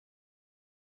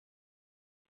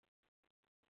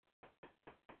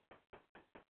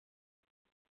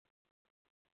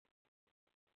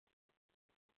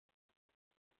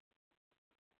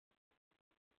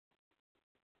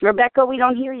Rebecca, we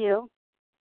don't hear you.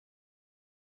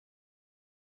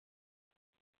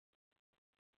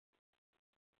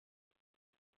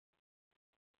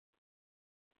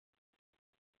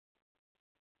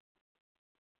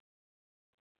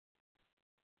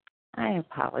 I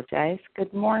apologize.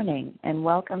 Good morning and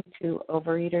welcome to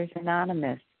Overeaters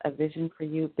Anonymous, a Vision for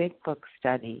You Big Book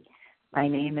study. My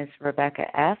name is Rebecca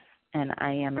F., and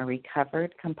I am a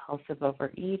recovered compulsive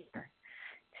overeater.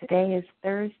 Today is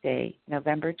Thursday,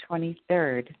 November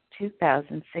 23rd,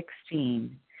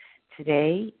 2016.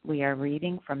 Today we are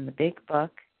reading from the Big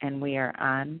Book, and we are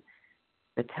on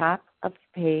the top of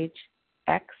the page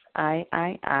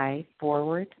XIII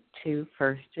Foreword to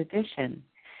First Edition.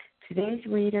 Today's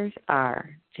readers are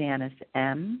Janice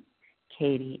M.,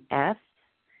 Katie F.,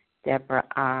 Deborah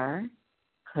R.,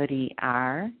 Hoodie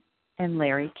R., and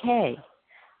Larry K.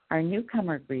 Our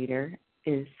newcomer reader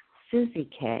is Susie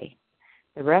K.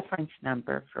 The reference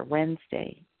number for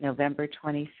Wednesday, November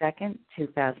 22nd,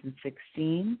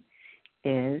 2016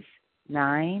 is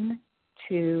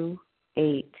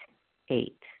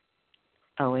 9288.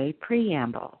 OA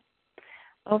Preamble.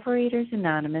 Overeaters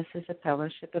Anonymous is a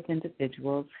fellowship of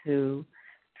individuals who,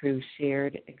 through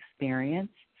shared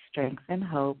experience, strength, and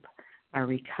hope, are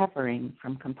recovering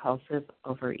from compulsive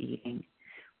overeating.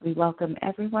 We welcome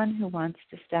everyone who wants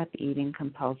to stop eating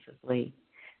compulsively.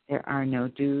 There are no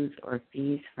dues or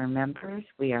fees for members.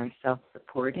 We are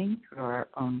self-supporting through our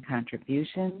own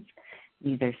contributions,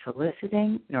 neither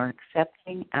soliciting nor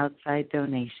accepting outside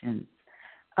donations.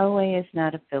 OA is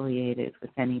not affiliated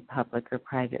with any public or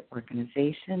private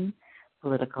organization,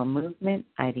 political movement,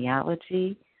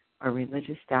 ideology, or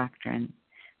religious doctrine.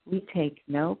 We take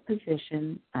no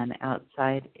position on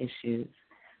outside issues.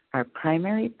 Our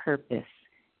primary purpose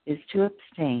is to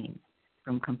abstain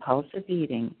from compulsive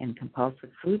eating and compulsive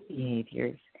food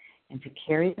behaviors and to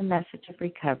carry the message of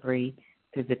recovery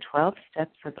through the 12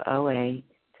 steps of OA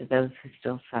to those who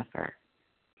still suffer.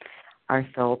 Our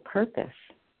sole purpose.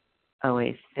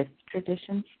 OA's fifth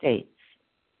tradition states,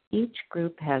 each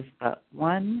group has but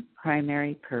one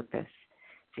primary purpose,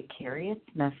 to carry its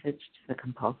message to the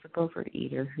compulsive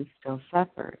overeater who still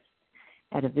suffers.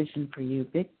 At a Vision for You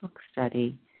Big Book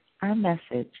study, our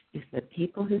message is that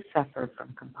people who suffer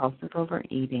from compulsive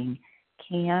overeating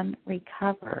can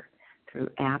recover through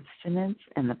abstinence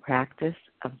and the practice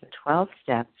of the 12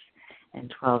 steps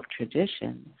and 12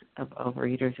 traditions of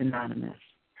Overeaters Anonymous.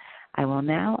 I will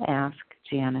now ask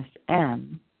Janice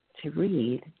M. to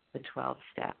read the 12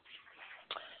 steps.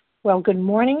 Well, good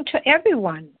morning to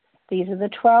everyone. These are the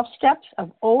 12 steps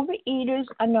of Overeaters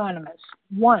Anonymous.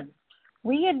 1.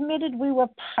 We admitted we were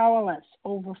powerless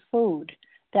over food,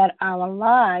 that our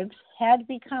lives had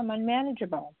become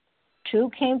unmanageable. 2.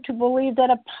 Came to believe that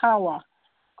a power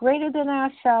greater than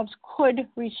ourselves could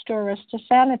restore us to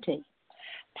sanity.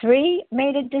 3.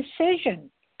 Made a decision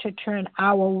to turn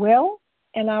our will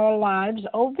and our lives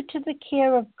over to the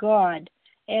care of God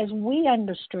as we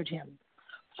understood Him.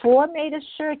 4. Made a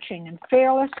searching and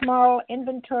fearless moral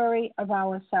inventory of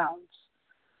ourselves.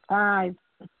 5.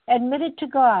 Admitted to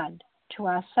God, to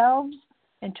ourselves,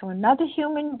 and to another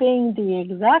human being the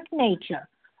exact nature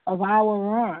of our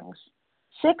wrongs.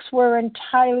 6. We're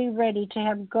entirely ready to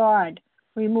have God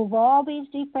remove all these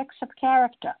defects of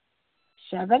character.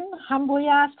 7. Humbly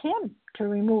asked Him to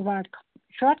remove our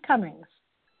shortcomings.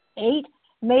 8.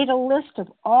 Made a list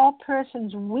of all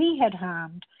persons we had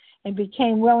harmed and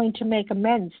became willing to make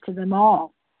amends to them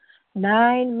all.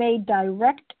 9. Made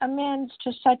direct amends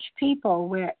to such people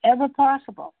wherever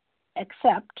possible,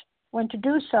 except when to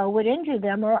do so would injure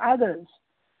them or others.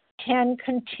 10.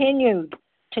 Continued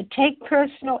to take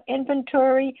personal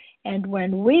inventory, and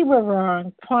when we were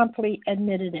wrong, promptly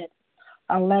admitted it.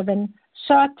 11.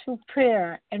 Sought through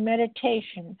prayer and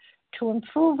meditation to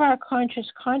improve our conscious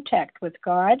contact with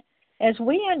God as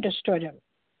we understood Him,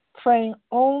 praying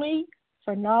only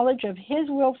for knowledge of His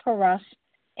will for us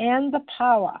and the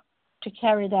power to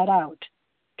carry that out.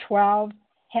 12.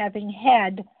 Having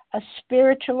had a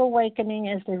spiritual awakening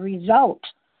as the result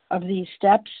of these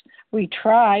steps, we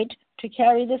tried to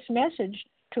carry this message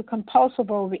to compulsive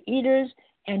overeaters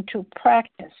and to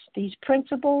practice these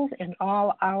principles in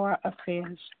all our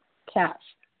affairs. Cass.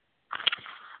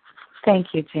 Thank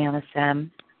you, Janice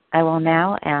M. I will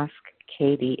now ask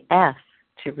Katie F.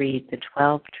 to read the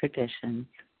 12 traditions.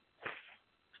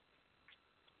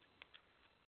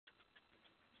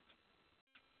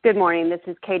 Good morning. This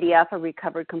is Katie F., a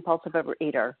recovered compulsive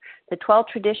overeater. The 12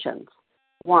 traditions.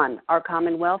 1. Our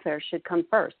common welfare should come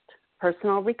first.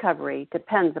 Personal recovery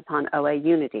depends upon OA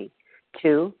unity.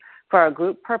 2. For our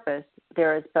group purpose,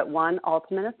 there is but one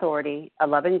ultimate authority, a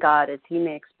loving God as He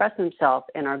may express Himself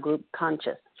in our group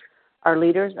conscious. Our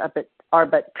leaders are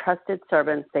but trusted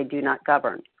servants, they do not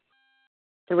govern.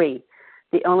 3,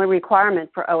 the only requirement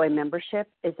for OA membership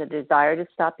is a desire to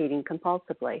stop eating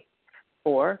compulsively.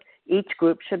 4, each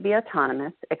group should be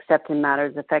autonomous except in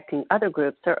matters affecting other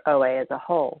groups or OA as a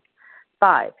whole.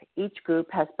 5, each group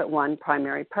has but one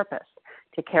primary purpose,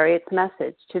 to carry its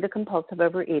message to the compulsive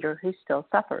overeater who still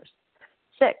suffers.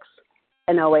 6,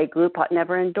 an OA group ought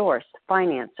never endorse,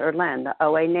 finance, or lend the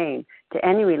OA name to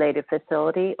any related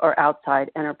facility or outside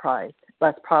enterprise,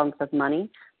 lest problems of money,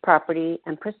 property,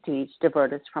 and prestige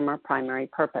divert us from our primary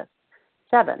purpose.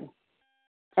 7,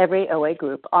 every OA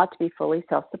group ought to be fully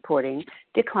self-supporting,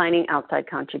 declining outside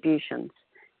contributions.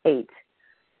 8,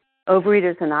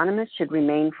 Overeaters Anonymous should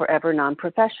remain forever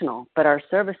non-professional, but our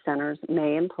service centers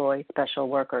may employ special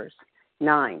workers.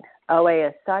 9, OA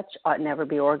as such ought never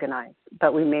be organized,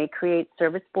 but we may create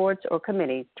service boards or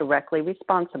committees directly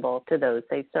responsible to those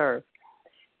they serve.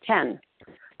 10,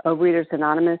 Overeaters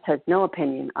Anonymous has no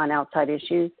opinion on outside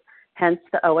issues, hence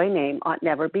the OA name ought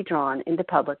never be drawn into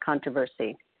public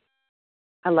controversy.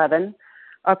 11,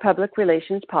 our public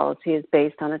relations policy is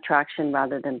based on attraction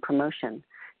rather than promotion.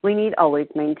 We need always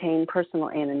maintain personal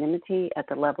anonymity at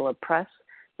the level of press,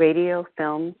 radio,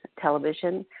 films,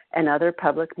 television, and other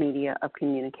public media of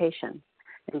communication.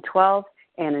 And 12,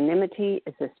 anonymity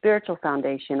is the spiritual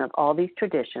foundation of all these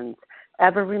traditions,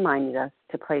 ever reminding us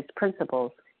to place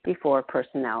principles before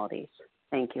personalities.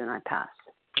 Thank you, and I pass.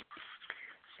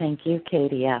 Thank you,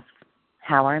 KDF.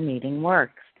 How our meeting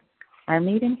works. Our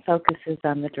meeting focuses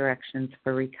on the directions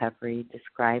for recovery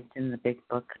described in the Big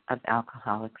Book of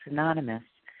Alcoholics Anonymous.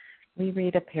 We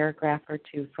read a paragraph or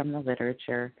two from the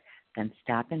literature, then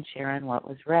stop and share on what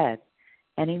was read.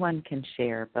 Anyone can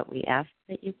share, but we ask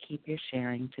that you keep your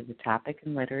sharing to the topic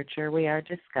and literature we are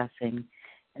discussing,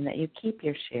 and that you keep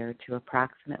your share to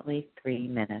approximately 3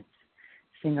 minutes.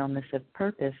 Singleness of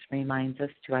purpose reminds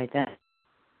us to identify.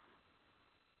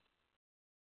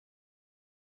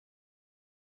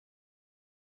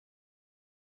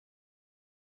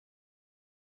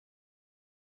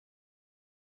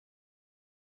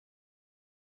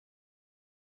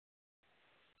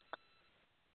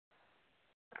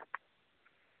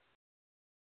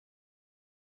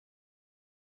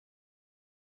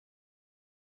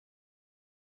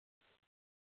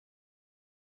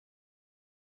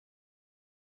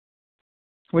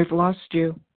 We've lost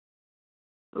you.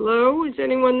 Hello, is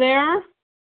anyone there?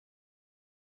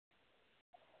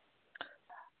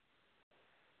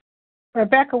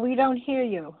 Rebecca, we don't hear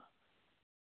you.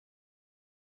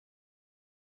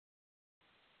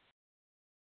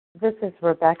 This is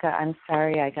Rebecca. I'm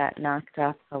sorry I got knocked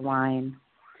off the line.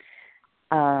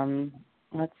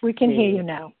 We can hear you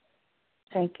now.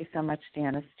 Thank you so much,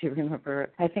 Janice, to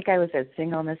remember. I think I was at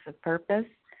singleness of purpose.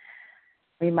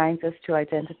 Reminds us to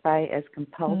identify as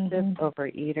compulsive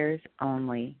overeaters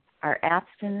only. Our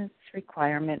abstinence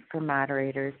requirement for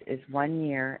moderators is 1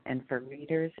 year, and for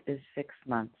readers is 6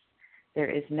 months. There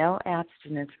is no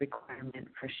abstinence requirement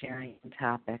for sharing a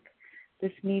topic.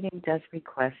 This meeting does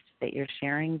request that your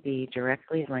sharing be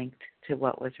directly linked to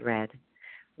what was read.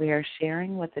 We are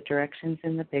sharing what the directions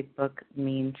in the Big Book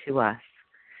mean to us.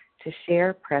 To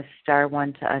share, press star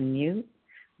 1 to unmute.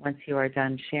 Once you are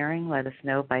done sharing, let us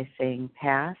know by saying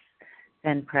pass,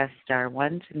 then press star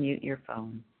 1 to mute your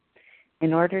phone.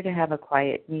 In order to have a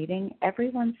quiet meeting,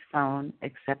 everyone's phone,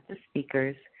 except the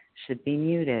speaker's, should be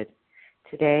muted.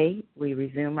 Today, we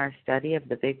resume our study of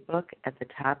the Big Book at the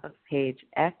top of page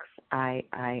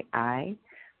XIII,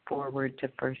 Foreword to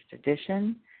First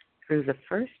Edition, through the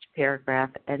first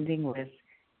paragraph ending with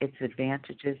its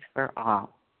advantages for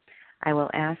all. I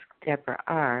will ask Deborah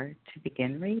R. to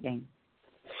begin reading.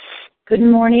 Good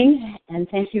morning, and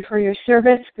thank you for your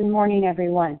service. Good morning,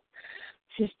 everyone.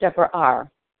 This is Deborah R.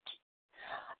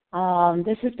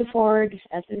 This is the foreword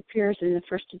as it appears in the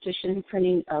first edition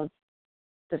printing of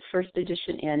the first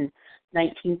edition in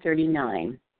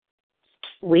 1939.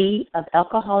 We of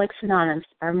Alcoholics Anonymous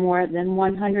are more than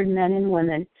 100 men and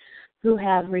women who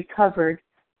have recovered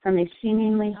from a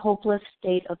seemingly hopeless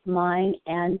state of mind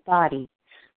and body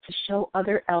to show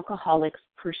other alcoholics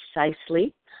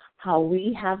precisely how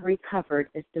we have recovered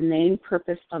is the main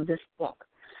purpose of this book.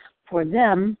 For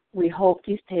them, we hope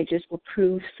these pages will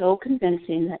prove so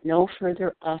convincing that no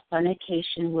further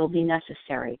authentication will be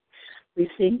necessary. We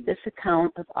think this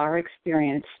account of our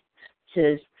experiences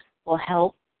will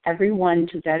help everyone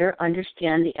to better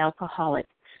understand the alcoholic.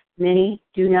 Many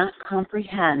do not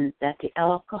comprehend that the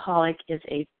alcoholic is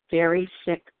a very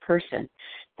sick person,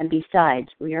 and besides,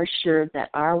 we are sure that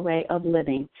our way of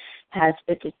living has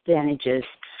its advantages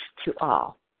to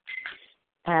all.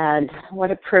 And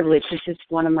what a privilege. This is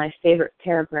one of my favorite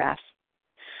paragraphs.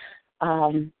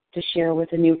 to share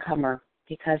with a newcomer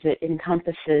because it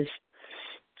encompasses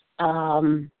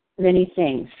many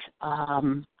things.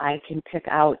 I can pick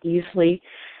out easily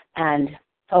and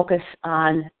focus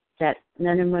on that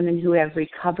men and women who have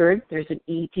recovered. There's an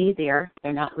ED there.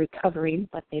 They're not recovering,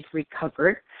 but they've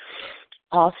recovered.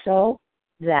 Also,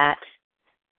 that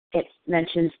it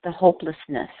mentions the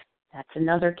hopelessness. That's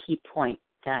another key point,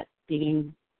 that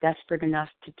being desperate enough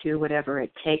to do whatever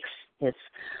it takes is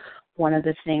one of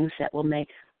the things that will make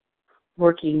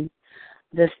working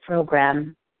this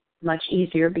program much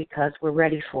easier because we're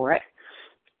ready for it.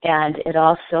 And it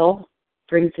also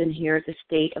brings in here the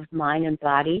state of mind and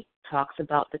body, talks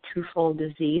about the twofold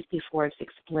disease before it's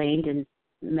explained in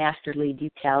masterly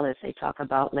detail as they talk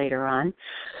about later on.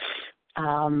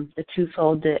 The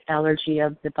twofold, the allergy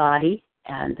of the body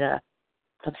and the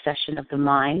obsession of the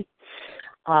mind.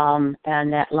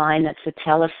 And that line that's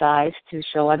italicized to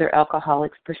show other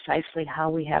alcoholics precisely how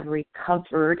we have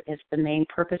recovered is the main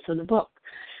purpose of the book.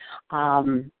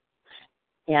 And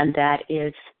that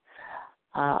is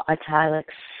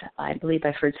italics. I believe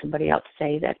I've heard somebody else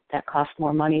say that costs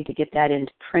more money to get that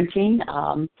into printing.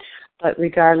 But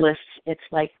regardless, it's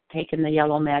like taking the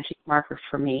yellow magic marker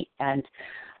for me and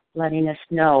letting us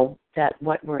know that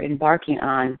what we're embarking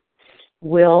on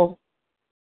will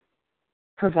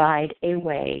provide a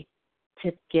way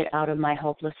to get out of my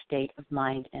hopeless state of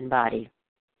mind and body.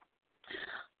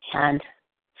 And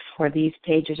for these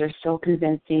pages are so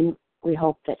convincing, we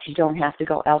hope that you don't have to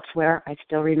go elsewhere. I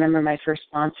still remember my first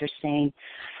sponsor saying,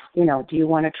 do you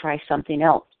want to try something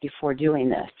else before doing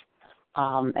this?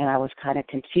 And I was kind of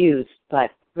confused,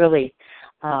 but really,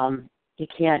 you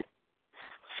can't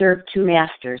serve two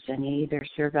masters, and you either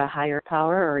serve a higher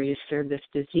power or you serve this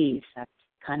disease. That's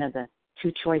kind of the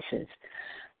two choices.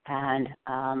 And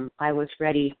I was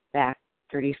ready back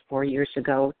 34 years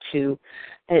ago to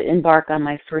embark on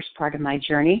my first part of my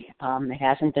journey. It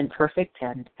hasn't been perfect,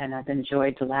 and I've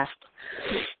enjoyed the last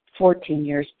 14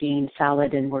 years being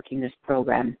solid in working this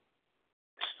program.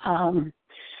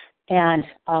 And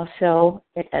also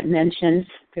it mentions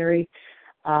very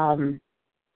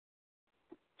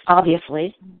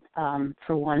obviously,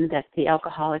 for one, that the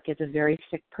alcoholic is a very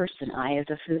sick person. I, as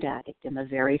a food addict, am a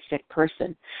very sick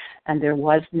person. And there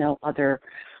was no other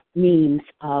means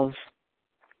of,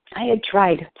 I had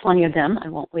tried plenty of them. I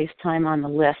won't waste time on the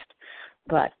list.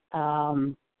 But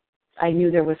I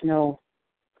knew there was no,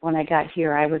 when I got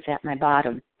here, I was at my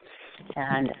bottom.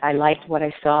 And I liked what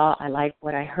I saw. I liked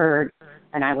what I heard.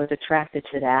 And I was attracted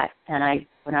to that. And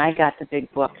when I got the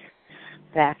big book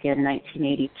back in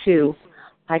 1982,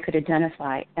 I could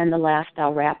identify. And the last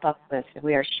I'll wrap up with,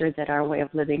 we are sure that our way of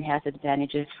living has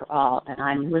advantages for all, and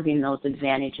I'm living those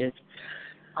advantages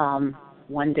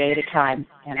one day at a time.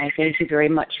 And I thank you very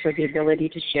much for the ability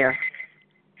to share.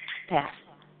 Pass.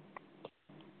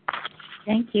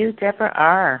 Thank you, Deborah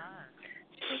R.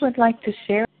 Who would like to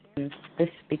share this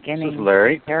beginning this is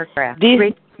Larry. paragraph? This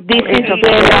is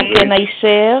Bella. Can I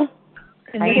share?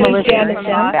 Melissa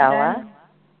from Bella.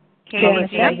 Katie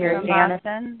G. Melissa here, from Janice.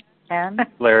 Boston.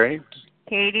 Larry.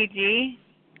 Katie G.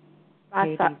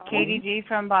 Katie G.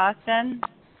 from Boston.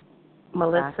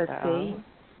 Melissa C.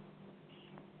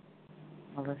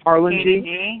 Harlan Katie G.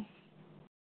 G.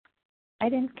 I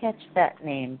didn't catch that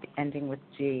name ending with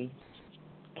G.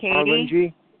 Harlan Katie.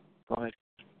 G. Go ahead.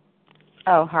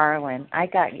 Oh, Harlan. I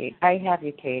got you. I have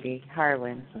you, Katie.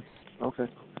 Harlan. Okay.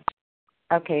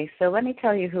 Okay, so let me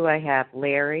tell you who I have.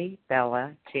 Larry,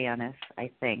 Bella, Janice, I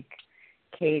think.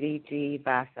 Katie G,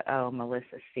 Vasa O,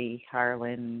 Melissa C,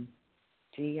 Harlan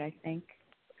G, I think.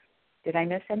 Did I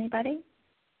miss anybody?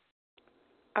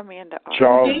 Amanda R.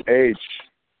 Charles H.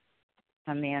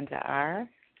 Amanda R.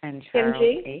 and Kim Charles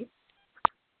G. H.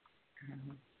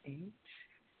 H.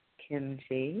 Kim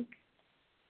G.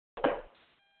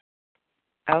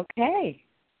 Okay.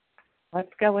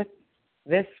 Let's go with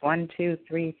this 1, 2,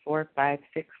 3, 4, 5,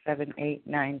 6, 7, 8,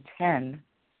 9, 10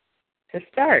 to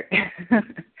start.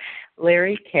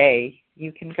 Larry K.,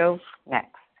 you can go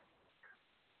next.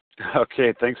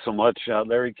 Okay, thanks so much.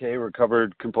 Larry K.,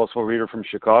 recovered compulsive reader from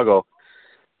Chicago.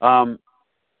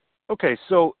 Okay,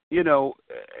 so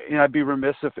I'd be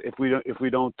remiss if we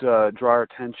don't draw our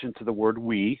attention to the word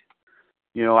 "we."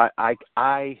 I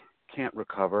can't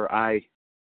recover. I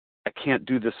can't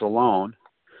do this alone,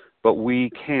 but we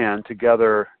can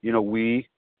together. We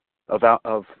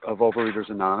of Overeaters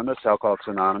Anonymous, Alcoholics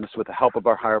Anonymous, with the help of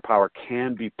our higher power,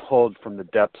 can be pulled from the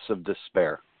depths of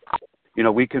despair.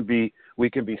 We can be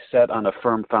set on a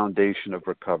firm foundation of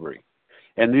recovery.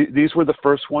 And these were the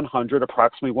first 100,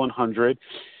 approximately 100,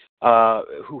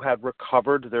 who had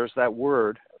recovered. There's that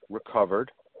word,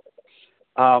 recovered.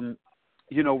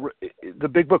 the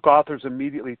big book authors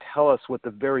immediately tell us what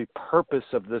the very purpose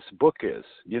of this book is.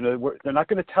 They're not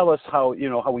going to tell us how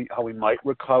we might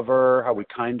recover, how we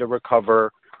kind of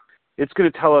recover. It's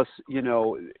going to tell us,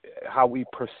 how we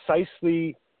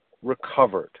precisely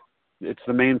recovered. It's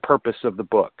the main purpose of the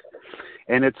book.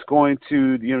 And it's going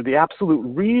to, the absolute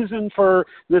reason for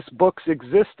this book's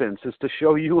existence is to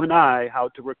show you and I how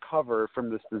to recover from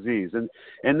this disease.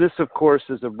 And this, of course,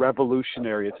 is a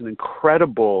revolutionary, it's an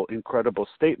incredible, incredible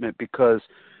statement because,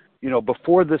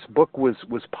 before this book was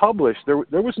published,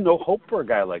 there was no hope for a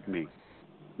guy like me.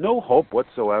 No hope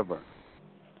whatsoever.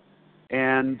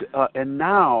 And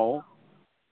now,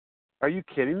 are you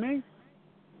kidding me?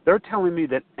 They're telling me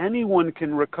that anyone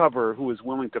can recover who is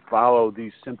willing to follow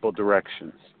these simple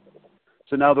directions.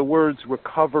 So now the words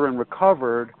recover and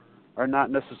recovered are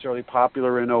not necessarily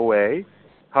popular in OA.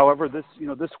 However, this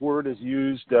word is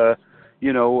used,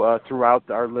 throughout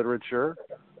our literature.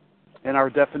 And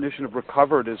our definition of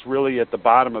recovered is really at the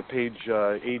bottom of page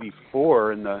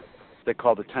 84 in they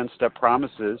call the 10-step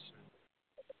promises.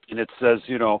 And it says,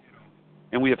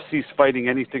 and we have ceased fighting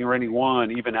anything or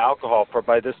anyone, even alcohol, for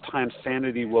by this time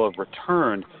sanity will have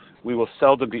returned. We will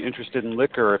seldom be interested in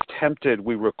liquor. If tempted,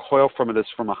 we recoil from it as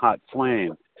from a hot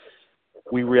flame.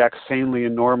 We react sanely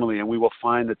and normally, and we will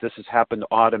find that this has happened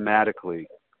automatically.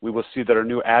 We will see that our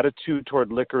new attitude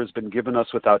toward liquor has been given us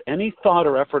without any thought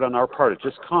or effort on our part. It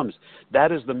just comes.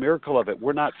 That is the miracle of it.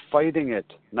 We're not fighting it.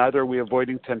 Neither are we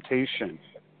avoiding temptation.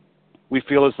 We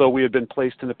feel as though we have been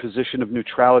placed in a position of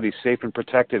neutrality, safe and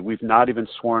protected. We've not even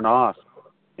sworn off.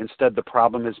 Instead, the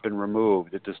problem has been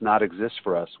removed. It does not exist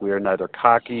for us. We are neither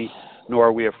cocky nor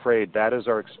are we afraid. That is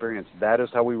our experience. That is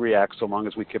how we react so long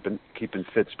as we keep in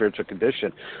fit spiritual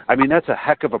condition. I mean, that's a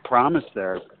heck of a promise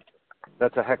there.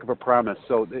 That's a heck of a promise.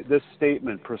 So this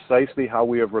statement, precisely how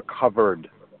we have recovered.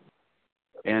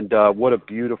 And what a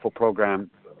beautiful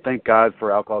program. Thank God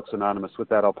for Alcoholics Anonymous. With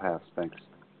that, I'll pass. Thanks.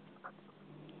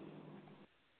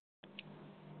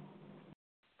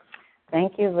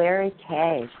 Thank you, Larry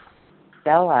K.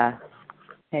 Stella,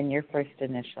 and your first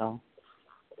initial.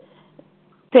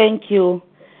 Thank you.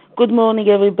 Good morning,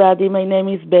 everybody. My name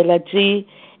is Bella G.,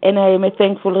 and I am a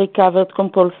thankful recovered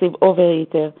compulsive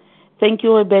overeater. Thank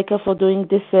you, Rebecca, for doing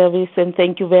this service, and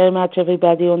thank you very much,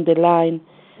 everybody on the line.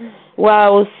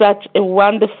 Wow, such a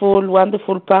wonderful,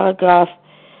 wonderful paragraph.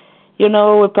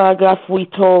 A paragraph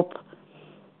with hope.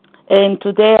 And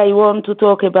today I want to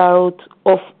talk about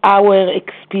of our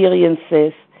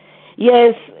experiences.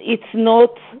 Yes, it's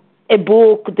not a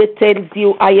book that tells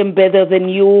you I am better than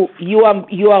you, you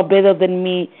are better than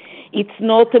me. It's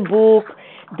not a book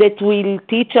that will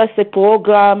teach us a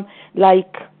program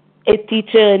like a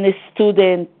teacher and a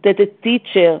student, that a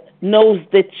teacher knows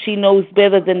that she knows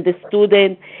better than the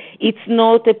student. It's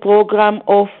not a program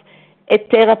of a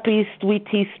therapist with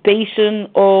his patient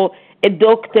or a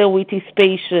doctor with his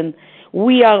patient.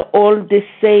 We are all the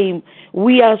same.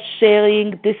 We are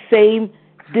sharing the same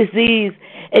disease,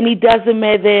 and it doesn't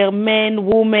matter, man,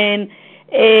 woman,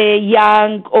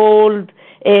 young, old,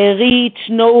 rich,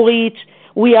 no rich.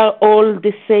 We are all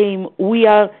the same. We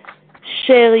are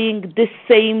sharing the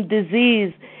same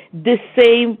disease, the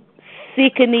same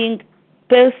sickening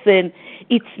person.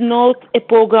 It's not a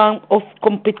program of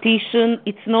competition.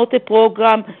 It's not a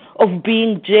program of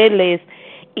being jealous.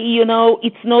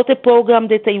 It's not a program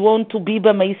that I want to be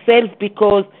by myself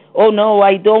because, oh no,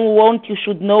 I don't want you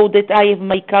should know that I have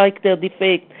my character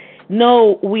defect.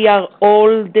 No, we are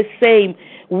all the same.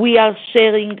 We are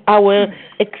sharing our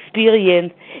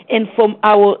experience, and from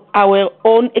our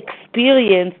own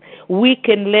experience, we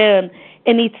can learn.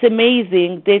 And it's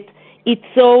amazing that it's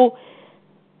so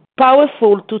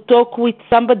powerful to talk with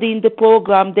somebody in the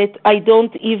program that I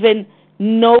don't even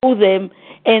know them,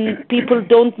 and people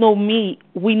don't know me.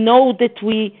 We know that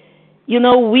we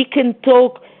can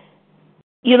talk,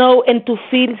 and to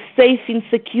feel safe and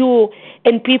secure,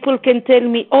 and people can tell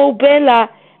me, oh, Bella,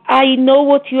 I know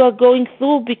what you are going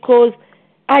through because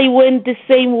I went the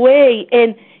same way,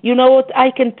 and you know what, I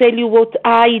can tell you what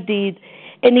I did.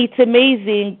 And it's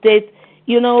amazing that,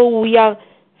 we are,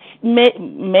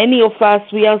 many of us,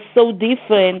 we are so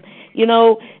different,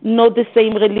 not the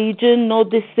same religion,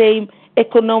 not the same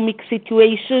economic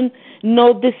situation,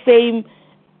 not the same,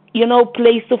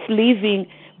 place of living,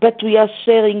 but we are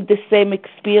sharing the same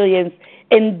experience.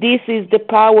 And this is the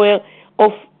power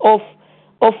of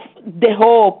the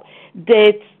hope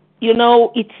that,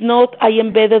 it's not I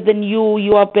am better than you,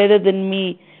 you are better than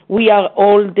me. We are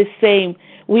all the same.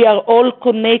 We are all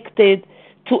connected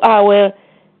to our,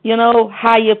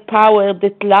 higher power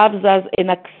that loves us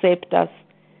and accepts us.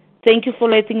 Thank you for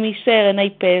letting me share, and I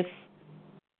pass.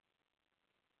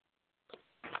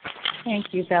 Thank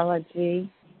you, Bella G.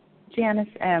 Janice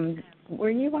M., were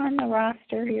you on the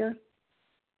roster here?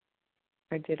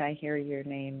 Or did I hear your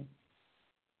name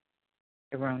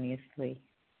erroneously?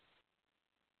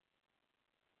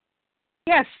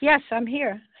 Yes, I'm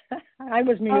here. I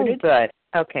was muted. Oh, good.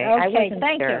 Okay, I wasn't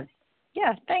thank sure. you.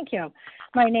 Yeah, thank you.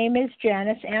 My name is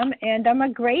Janice M., and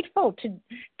I'm grateful to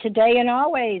today and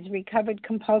always recovered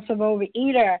compulsive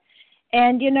overeater.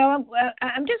 And,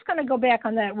 I'm just going to go back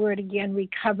on that word again,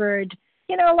 recovered.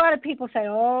 A lot of people say,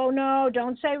 oh, no,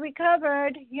 don't say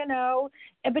recovered,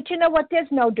 But you know what? There's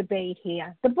no debate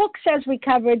here. The book says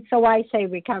recovered, so I say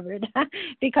recovered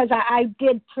because I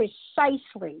did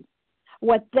precisely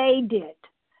what they did.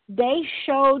 They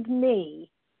showed me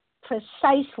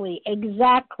precisely,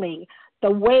 exactly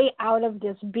the way out of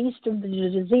this beast of the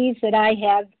disease that I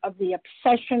have of the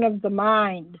obsession of the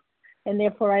mind, and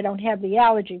therefore I don't have the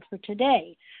allergy for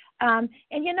today. And,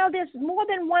 there's more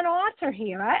than one author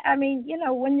here. I mean,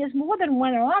 when there's more than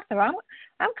one author, I'm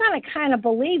going to kind of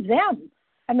believe them.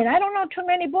 I mean, I don't know too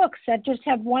many books that just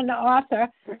have one author.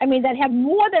 I mean, that have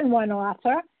more than one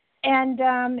author, and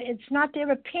it's not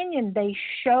their opinion. They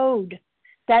showed.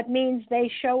 That means they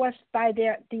show us by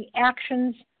the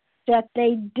actions that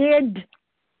they did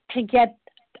to get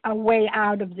a way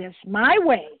out of this. My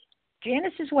way,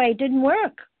 Janice's way, didn't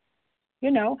work.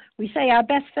 We say our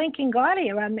best thinking got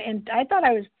here, and I thought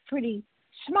I was pretty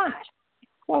smart.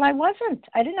 Well, I wasn't.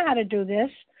 I didn't know how to do this.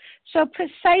 So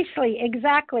precisely,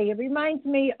 exactly. It reminds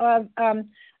me of,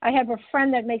 I have a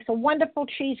friend that makes a wonderful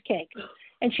cheesecake,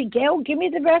 and she gave, give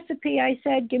me the recipe. I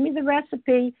said, give me the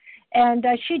recipe, and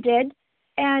she did.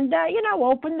 And,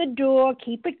 open the door,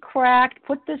 keep it cracked,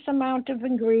 put this amount of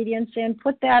ingredients in,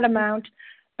 put that amount.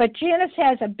 But Janice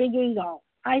has a big ego.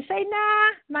 I say, nah,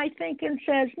 my thinking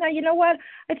says, no, you know what?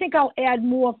 I think I'll add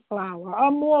more flour or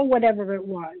more whatever it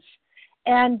was.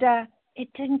 And it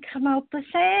didn't come out the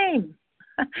same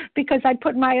because I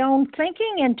put my own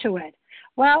thinking into it.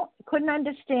 Well, couldn't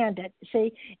understand it,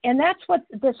 see? And that's what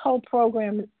this whole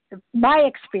program, my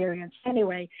experience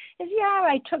anyway, is, yeah,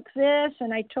 I took this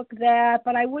and I took that,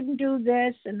 but I wouldn't do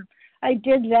this and I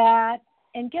did that.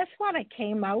 And guess what? I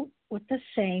came out with the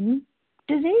same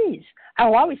disease.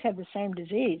 I'll always have the same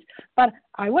disease, but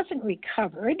I wasn't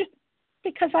recovered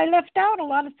because I left out a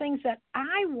lot of things that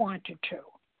I wanted to.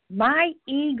 My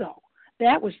ego,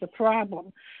 that was the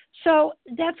problem. So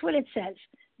that's what it says.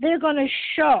 They're going to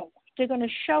show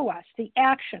us the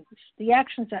actions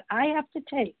that I have to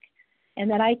take and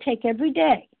that I take every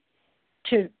day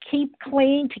to keep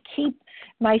clean, to keep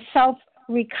myself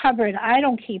recovered. I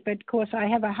don't keep it, of course. I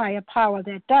have a higher power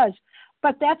that does,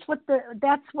 but that's what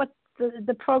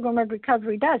the program of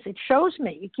recovery does. It shows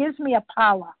me, it gives me a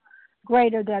power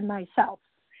greater than myself.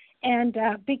 And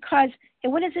because,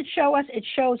 what does it show us? It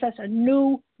shows us a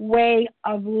new way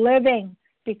of living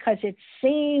because it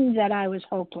seemed that I was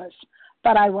hopeless,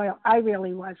 but I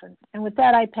really wasn't. And with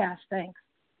that, I pass. Thanks.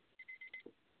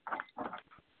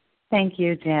 Thank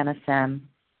you, Janice M.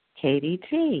 Katie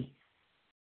G.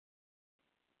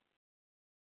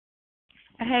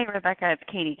 Hey, Rebecca, it's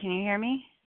Katie. Can you hear me?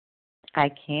 I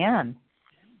can.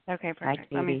 Okay, perfect.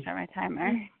 Hi, let me start my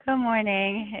timer. Good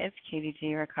morning. It's Katie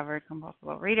G, recovered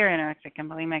compulsive reader, anorexic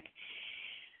and bulimic.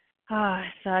 Oh,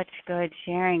 such good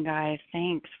sharing, guys.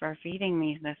 Thanks for feeding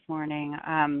me this morning.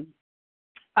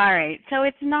 All right, so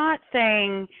it's not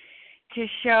saying to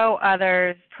show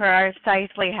others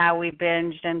precisely how we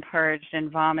binged and purged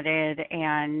and vomited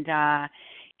and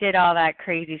did all that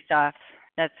crazy stuff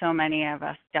that so many of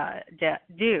us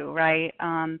do, right?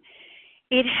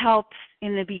 It helps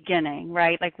in the beginning,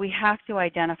 right? Like we have to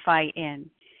identify in.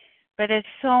 But as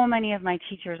so many of my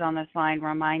teachers on this line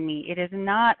remind me, it is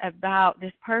not about,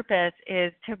 this purpose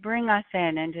is to bring us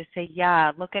in and to say,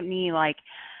 yeah, look at me, like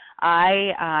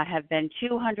I have been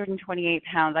 228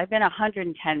 pounds. I've been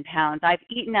 110 pounds. I've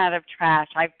eaten out of trash.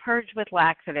 I've purged with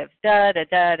laxatives,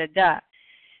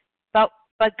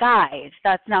 But guys,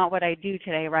 that's not what I do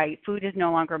today, right? Food is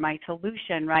no longer my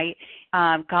solution, right?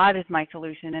 God is my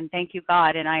solution, and thank you,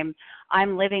 God. And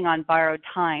I'm living on borrowed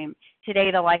time.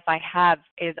 Today, the life I have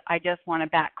is I just want to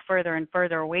back further and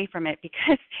further away from it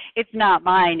because it's not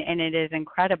mine, and it is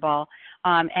incredible.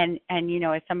 And you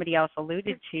know, as somebody else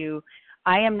alluded to,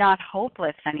 I am not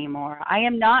hopeless anymore. I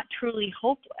am not truly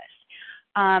hopeless.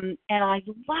 And I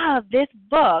love this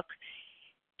book.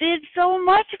 Did so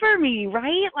much for me,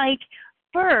 right? Like,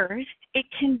 first, it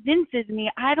convinces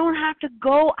me I don't have to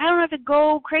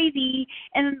go crazy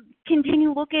and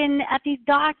continue looking at these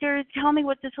doctors tell me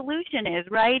what the solution is,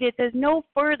 right? It says no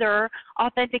further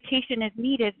authentication is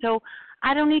needed, so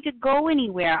I don't need to go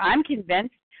anywhere. I'm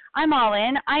convinced I'm all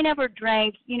in. I never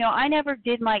drank, I never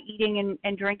did my eating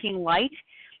and drinking light.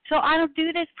 So I don't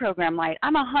do this program light.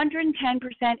 I'm 110%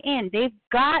 in. They've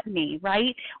got me,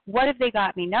 right? What have they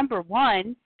got me? Number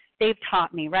one, they've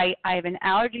taught me, right? I have an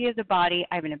allergy of the body.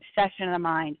 I have an obsession of the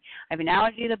mind. I have an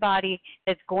allergy of the body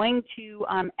that's going to,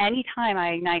 anytime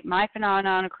I ignite my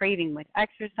phenomenon of craving with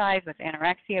exercise, with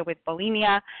anorexia, with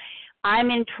bulimia,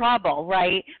 I'm in trouble,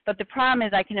 right? But the problem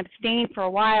is I can abstain for a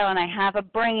while and I have a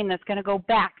brain that's going to go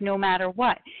back no matter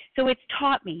what. So it's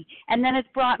taught me, and then it's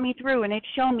brought me through, and it's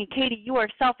shown me, Katie, you are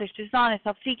selfish, dishonest,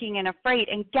 self-seeking, and afraid.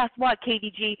 And guess what,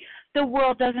 Katie G? The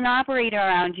world doesn't operate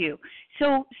around you.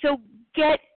 So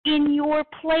get in your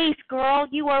place, girl.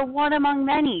 You are one among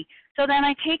many. So then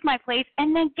I take my place,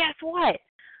 and then guess what?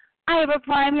 I have a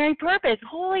primary purpose.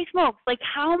 Holy smokes. Like,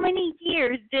 how many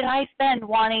years did I spend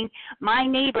wanting my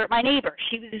neighbor,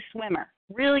 she was a swimmer,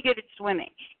 really good at swimming.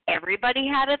 Everybody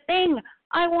had a thing.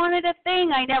 I wanted a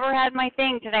thing. I never had my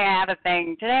thing. Today I have a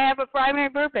thing. Today I have a primary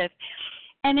purpose.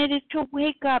 And it is to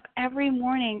wake up every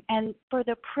morning and for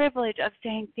the privilege of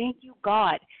saying, thank you,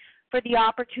 God, for the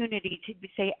opportunity to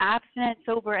say abstinent,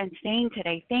 sober, and sane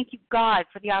today. Thank you, God,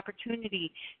 for the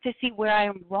opportunity to see where I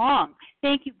am wrong.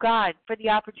 Thank you, God, for the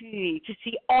opportunity to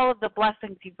see all of the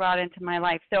blessings you brought into my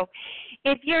life. So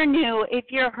if you're new, if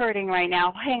you're hurting right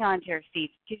now, hang on to your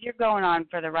seats because you're going on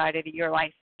for the ride of your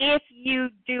life. If you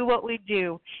do what we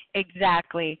do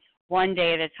exactly one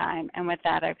day at a time. And with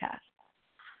that, I pass.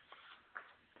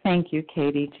 Thank you,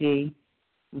 Katie G.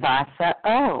 Vasa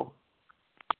O.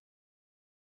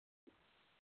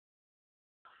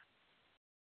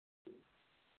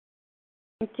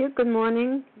 Thank you. Good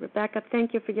morning, Rebecca.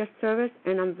 Thank you for your service.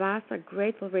 And I'm Vasa,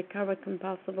 grateful, recovered,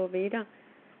 compulsive overeater,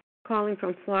 calling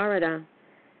from Florida.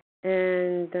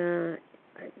 And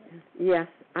yes,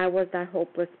 I was that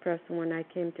hopeless person when I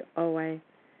came to OA.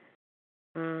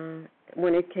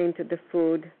 When it came to the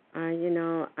food, I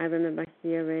remember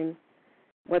hearing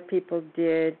what people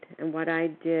did and what I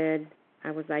did. I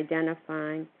was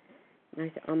identifying. And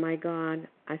I said, oh, my God,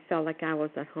 I felt like I was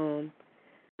at home.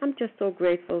 I'm just so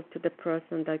grateful to the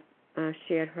person that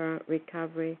shared her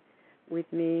recovery with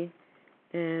me.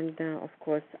 And, of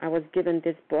course, I was given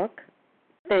this book.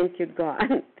 Thank you, God.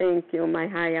 Thank you, my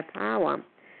higher power,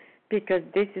 because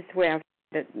this is where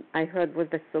I heard was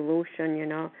the solution,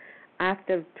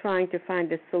 After trying to find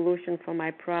the solution for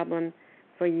my problem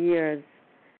for years,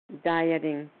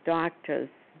 dieting, doctors,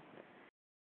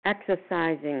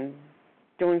 exercising,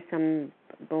 doing some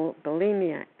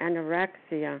bulimia,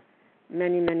 anorexia,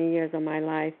 many, many years of my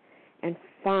life. And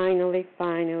finally,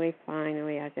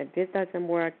 I said, this doesn't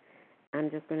work. I'm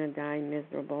just going to die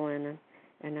miserable and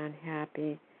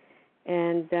unhappy.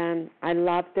 And I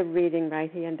love the reading right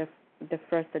here in the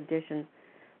first edition.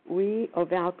 We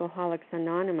of Alcoholics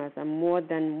Anonymous are more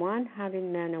than 100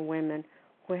 men and women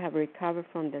who have recovered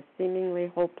from the seemingly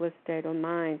hopeless state of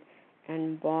mind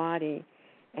and body.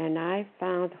 And I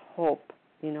found hope,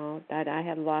 that I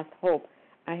had lost hope.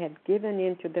 I had given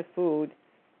in to the food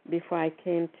before I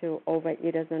came to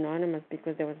Overeaters Anonymous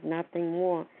because there was nothing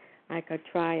more I could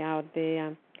try out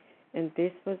there. And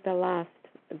this was the last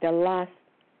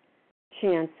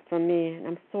chance for me. And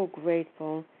I'm so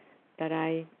grateful that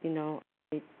I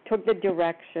took the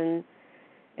direction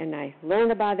and I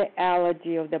learned about the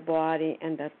allergy of the body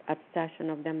and the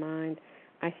obsession of the mind.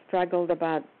 I struggled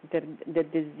about the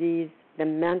disease, the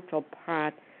mental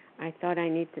part. I thought I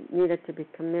needed to be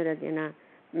committed in a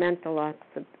mental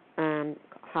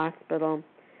hospital,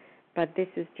 but this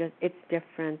is it's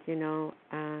different,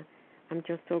 I'm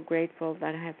just so grateful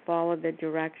that I have followed the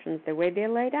directions the way they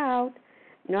laid out,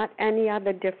 not any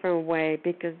other different way,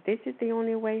 because this is the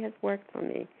only way it has worked for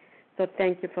me. So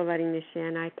thank you for letting me share,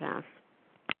 and I pass.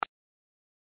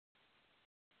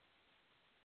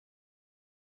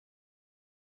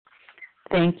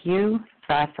 Thank you,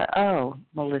 Vasa O.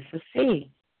 Melissa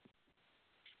C.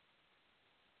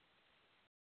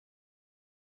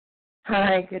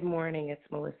 Hi, good morning. It's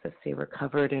Melissa C.,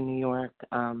 recovered in New York.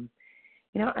 I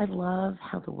love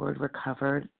how the word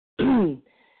recovered is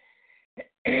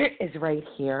right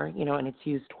here, and it's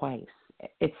used twice.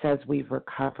 It says we've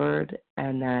recovered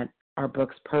and that our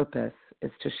book's purpose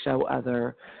is to show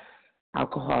other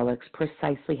alcoholics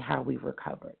precisely how we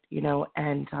recovered,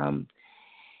 and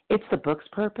it's the book's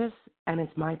purpose and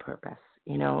it's my purpose.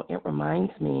 It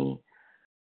reminds me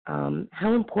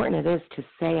how important it is to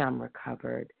say I'm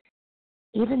recovered.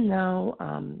 Even though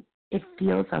it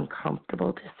feels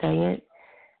uncomfortable to say it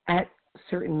at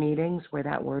certain meetings where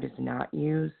that word is not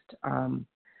used,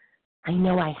 I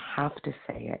know I have to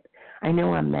say it. I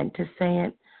know I'm meant to say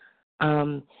it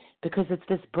because it's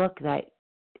this book that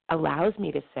allows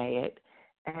me to say it.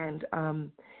 And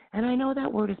And I know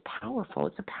that word is powerful.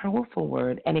 It's a powerful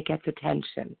word, and it gets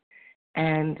attention.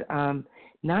 And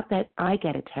not that I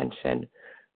get attention,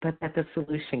 but that the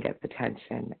solution gets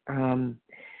attention. And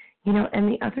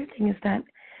the other thing is that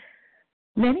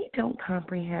many don't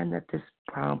comprehend that this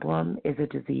problem is a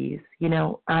disease.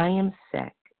 I am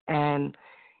sick, and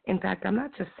in fact, I'm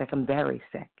not just sick, I'm very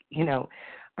sick,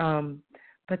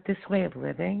 but this way of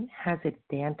living has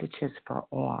advantages for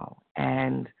all.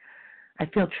 And I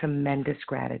feel tremendous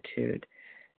gratitude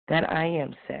that I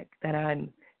am sick, that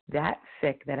I'm that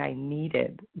sick that I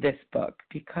needed this book,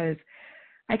 because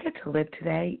I get to live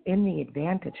today in the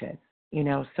advantages,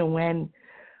 So when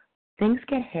things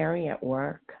get hairy at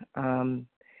work, and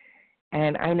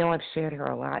I know I've shared here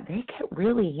a lot, they get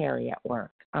really hairy at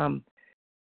work.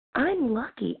 I'm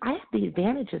lucky. I have the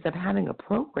advantages of having a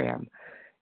program.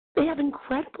 They have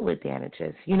incredible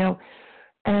advantages,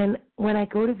 And when I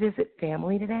go to visit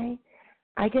family today,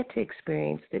 I get to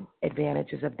experience the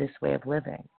advantages of this way of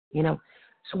living,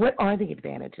 So what are the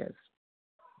advantages?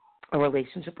 A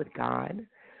relationship with God,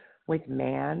 with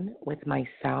man, with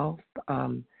myself,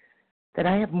 that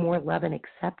I have more love and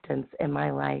acceptance in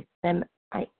my life than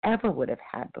I ever would have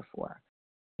had before,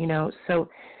 So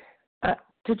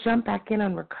to jump back in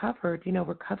on Recovered,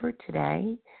 Recovered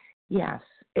today, yes,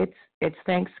 it's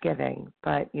Thanksgiving,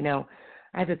 but,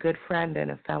 I have a good friend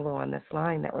and a fellow on this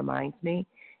line that reminds me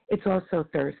it's also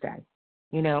Thursday,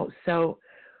 So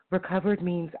Recovered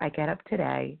means I get up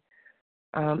today,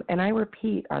 and I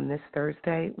repeat on this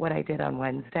Thursday what I did on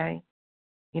Wednesday,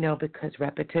 because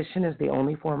repetition is the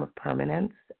only form of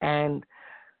permanence. And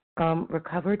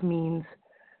Recovered means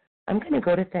I'm going to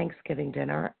go to Thanksgiving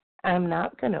dinner. I'm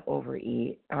not going to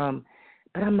overeat,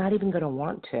 but I'm not even going to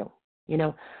want to.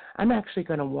 I'm actually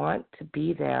going to want to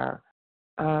be there,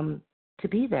 to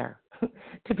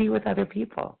be with other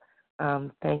people.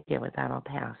 Thank you. With that, I'll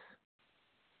pass.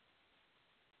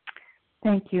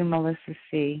 Thank you, Melissa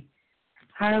C.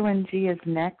 Harlan G. is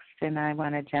next, and I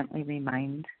want to gently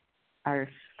remind our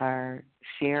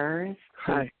sharers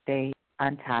to stay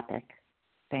on topic.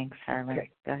 Thanks, Harlan. Okay.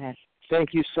 Go ahead.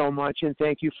 Thank you so much, and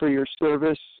thank you for your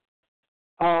service.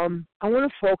 I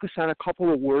want to focus on a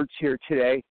couple of words here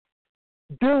today.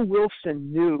 Bill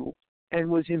Wilson knew and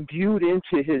was imbued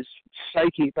into his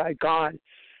psyche by God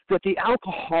that the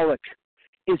alcoholic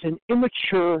is an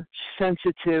immature,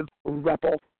 sensitive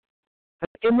rebel.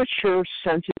 An immature,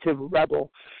 sensitive rebel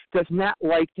does not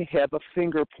like to have a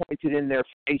finger pointed in their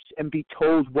face and be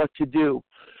told what to do.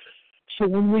 So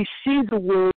when we see the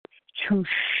word to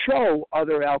show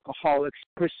other alcoholics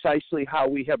precisely how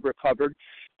we have recovered,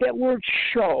 that word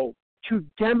show, to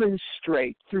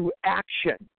demonstrate through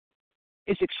action,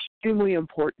 is extremely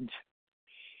important.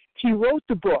 He wrote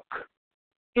the book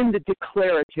in the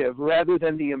declarative rather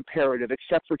than the imperative,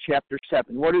 except for chapter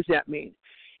 7. What does that mean?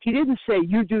 He didn't say,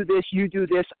 you do this, you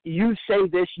say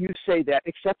this, you say that,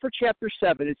 except for chapter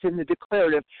 7. It's in the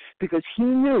declarative because he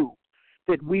knew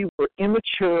that we were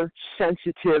immature,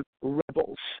 sensitive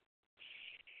rebels.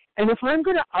 And if I'm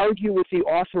going to argue with the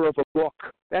author of a book,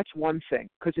 that's one thing,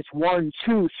 because it's 1,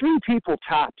 2, 3 people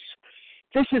tops.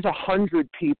 This is 100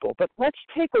 people. But let's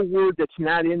take a word that's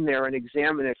not in there and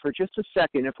examine it for just a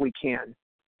second if we can.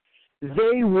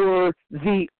 They were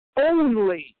the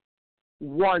only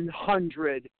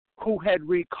 100 who had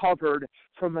recovered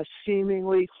from a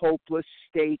seemingly hopeless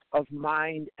state of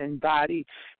mind and body.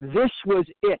 This was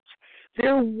it.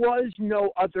 There was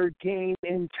no other game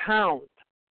in town.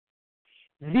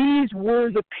 These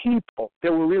were the people.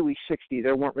 There were really 60.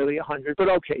 There weren't really 100. But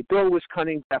okay, Bill was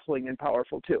cunning, baffling, and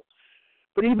powerful too.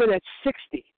 But even at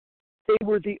 60, they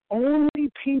were the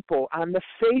only people on the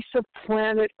face of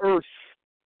planet Earth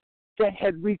that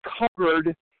had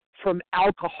recovered from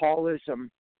alcoholism.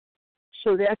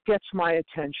 So that gets my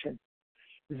attention.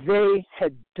 They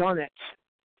had done it.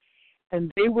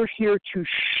 And they were here to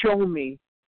show me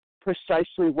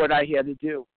precisely what I had to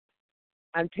do.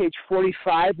 On page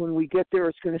 45, when we get there,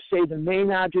 it's going to say the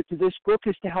main object of this book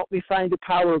is to help me find a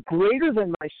power greater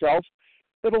than myself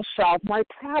that will solve my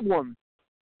problem.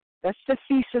 That's the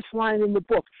thesis line in the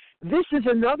book. This is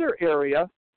another area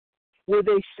where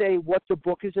they say what the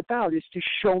book is about, is to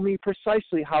show me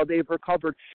precisely how they've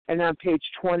recovered. And on page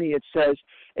 20, it says,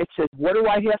 what do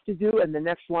I have to do? And the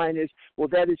next line is, well,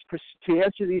 that is, to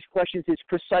answer these questions, is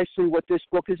precisely what this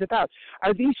book is about.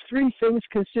 Are these 3 things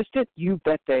consistent? You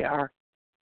bet they are.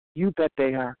 You bet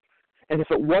they are. And if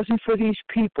it wasn't for these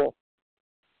people,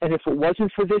 and if it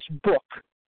wasn't for this book,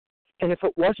 and if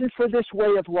it wasn't for this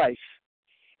way of life,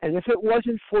 and if it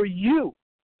wasn't for you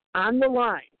on the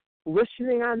line,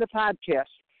 listening on the podcast,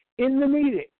 in the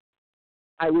meeting,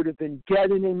 I would have been dead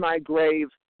and in my grave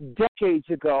decades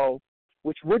ago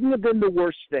which wouldn't have been the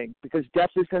worst thing because death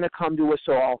is going to come to us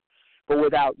all. But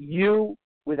without you,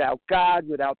 without God,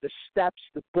 without the steps,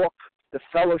 the book, the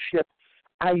fellowship,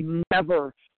 I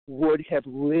never would have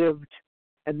lived,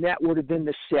 and that would have been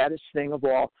the saddest thing of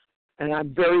all. And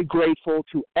I'm very grateful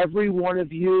to every one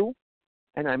of you,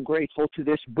 and I'm grateful to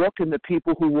this book and the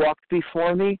people who walked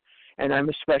before me, and I'm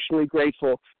especially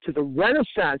grateful to the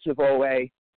renaissance of OA,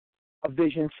 A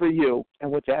Vision for You.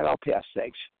 And with that, I'll pass.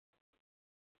 Thanks.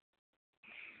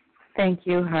 Thank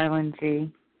you, Harlan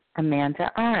G.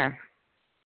 Amanda R.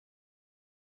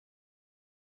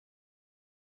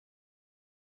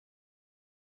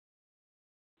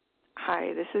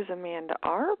 Hi, this is Amanda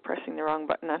R., pressing the wrong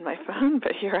button on my phone,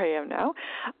 but here I am now.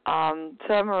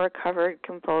 So I'm a recovered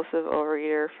compulsive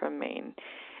overeater from Maine.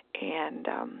 And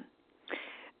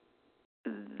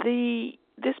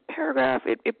this paragraph,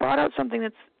 it brought out something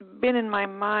that's been in my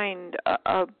mind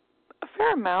a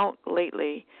fair amount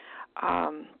lately,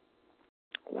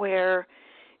 where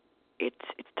it's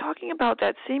talking about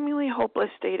that seemingly hopeless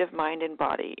state of mind and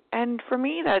body. And for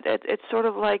me, it's sort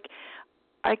of like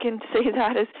I can say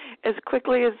that as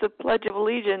quickly as the Pledge of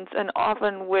Allegiance, and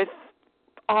often with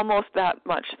almost that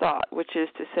much thought, which is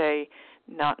to say,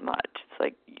 not much. It's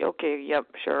like, okay, yep,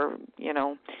 sure,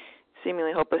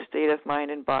 seemingly hopeless state of mind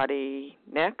and body,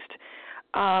 next.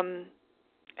 And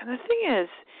the thing is,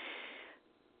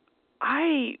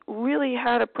 I really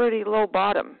had a pretty low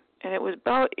bottom, and it was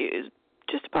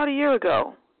just about a year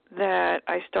ago that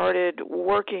I started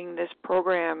working this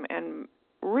program and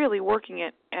really working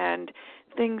it, and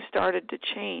things started to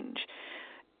change.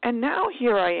 And now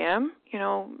here I am,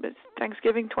 it's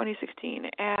Thanksgiving 2016,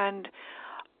 and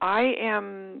I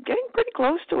am getting pretty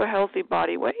close to a healthy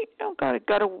body weight. Got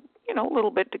a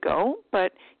little bit to go,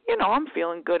 but I'm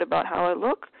feeling good about how I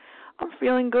look. I'm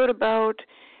feeling good about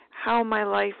how my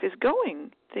life is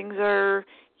going. Things are,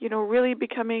 really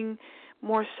becoming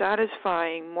more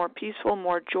satisfying, more peaceful,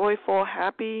 more joyful,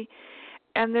 happy.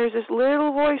 And there's this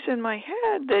little voice in my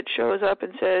head that shows up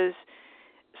and says,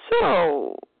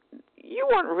 so you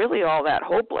weren't really all that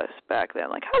hopeless back then.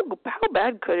 Like, how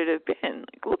bad could it have been?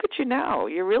 Like, look at you now.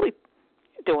 You're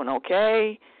doing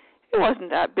okay. It wasn't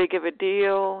that big of a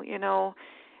deal,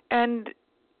 And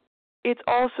it's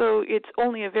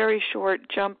only a very short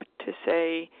jump to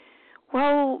say,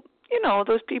 well,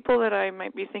 those people that I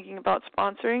might be thinking about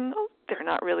sponsoring, they're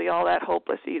not really all that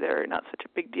hopeless either. Not such a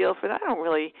big deal for that. I don't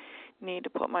really need to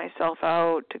put myself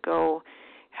out to go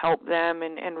help them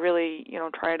and really,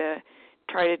 try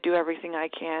to do everything I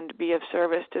can to be of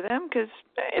service to them, because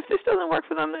if this doesn't work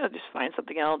for them, they'll just find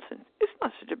something else, and it's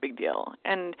not such a big deal.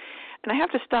 And I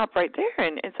have to stop right there,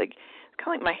 and it's like, it's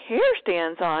kind of like my hair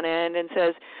stands on end and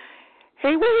says,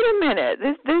 hey, wait a minute,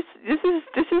 this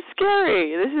is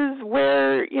scary. This is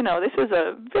where, this is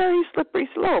a very slippery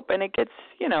slope, and it gets,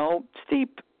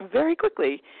 steep very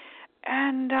quickly.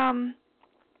 And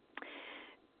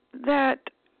that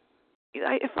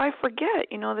if I forget,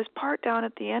 this part down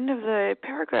at the end of the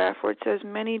paragraph where it says,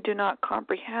 many do not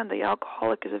comprehend the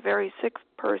alcoholic is a very sick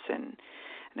person.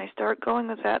 And I start going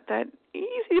with that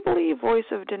easy to believe voice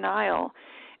of denial.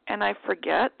 And I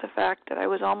forget the fact that I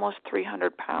was almost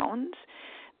 300 pounds,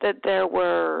 that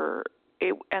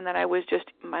and that I was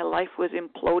my life was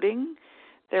imploding.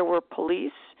 There were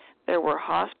police, there were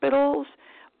hospitals,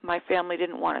 my family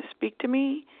didn't want to speak to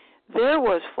me. There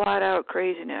was flat out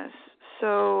craziness.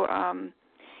 So, I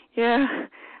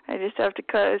just have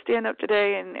to stand up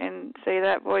today and say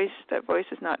that voice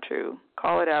is not true.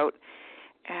 Call it out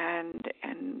and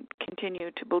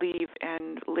continue to believe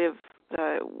and live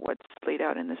what's laid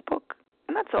out in this book.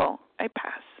 And that's all. I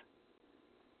pass.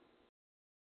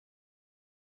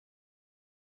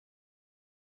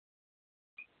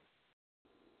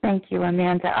 Thank you,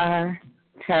 Amanda R.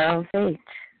 Charles H.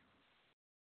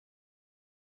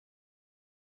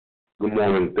 Good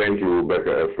morning. Thank you,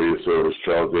 Rebecca F., for your service.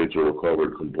 Charles H., a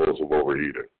recovered compulsive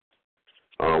overeater.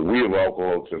 We of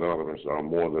Alcoholics Anonymous are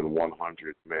more than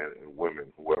 100 men and women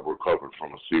who have recovered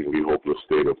from a seemingly hopeless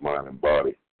state of mind and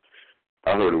body.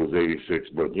 I heard it was 86,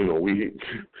 but,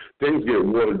 things get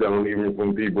watered down even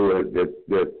from people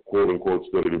that quote-unquote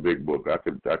study the big book. I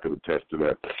could attest to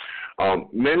that.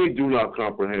 Many do not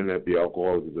comprehend that the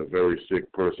alcoholic is a very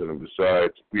sick person, and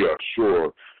besides, we are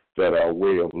sure that our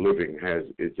way of living has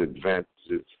its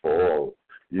advantages for all,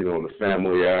 the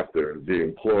family after, the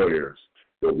employers,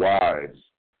 the wives,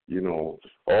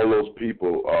 all those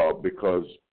people, because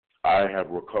I have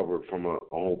recovered from a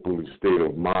hopeless state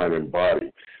of mind and body.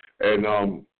 And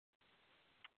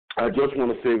I just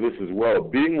want to say this as well.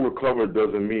 Being recovered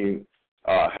doesn't mean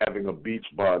having a beach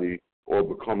body or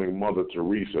becoming Mother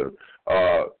Teresa.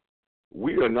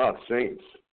 We are not saints.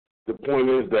 The point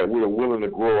is that we are willing to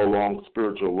grow along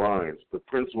spiritual lines. The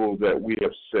principles that we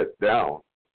have set down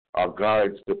are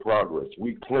guides to progress.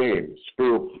 We claim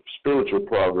spiritual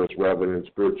progress rather than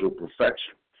spiritual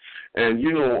perfection. And,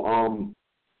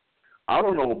 I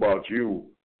don't know about you.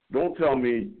 Don't tell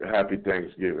me Happy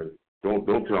Thanksgiving. Don't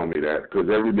tell me that, because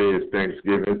every day is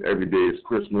Thanksgiving, every day is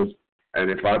Christmas, and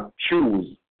if I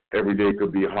choose, every day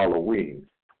could be Halloween.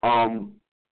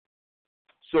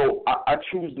 So I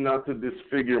choose not to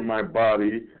disfigure my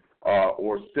body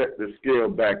or set the scale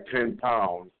back 10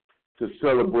 pounds to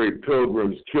celebrate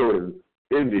pilgrims killing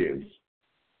Indians.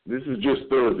 This is just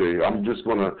Thursday. I'm just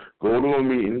going to go to a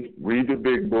meeting, read the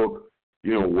big book,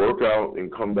 work out,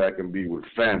 and come back and be with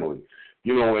family.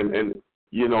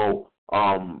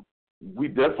 We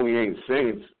definitely ain't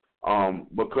saints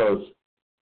because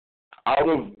out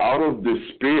of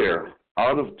despair,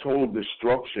 out of total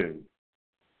destruction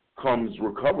comes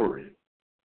recovery.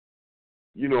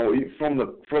 From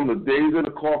the days of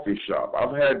the coffee shop,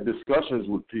 I've had discussions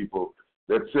with people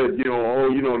that said, they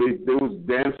was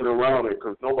dancing around it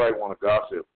because nobody want to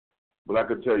gossip. But I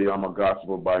could tell you I'm a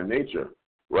gossiper by nature,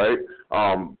 right?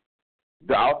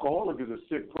 The alcoholic is a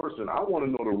sick person. I want to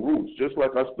know the roots. Just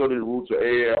like I studied the roots of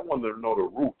AA, I wanted to know the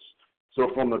roots. So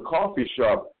from the coffee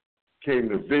shop came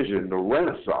the vision, the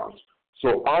Renaissance.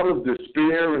 So out of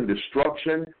despair and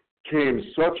destruction came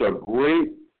such a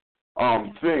great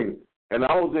thing. And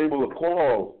I was able to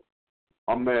call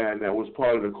a man that was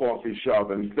part of the coffee shop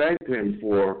and thanked him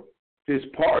for his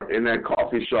part in that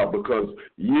coffee shop, because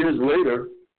years later,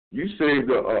 you saved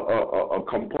a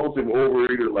compulsive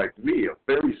overeater like me, a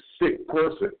very sick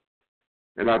person.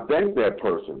 And I thank that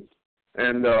person.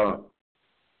 And,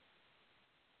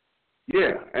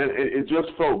 it just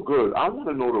felt good. I want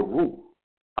to know the root.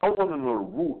 I want to know the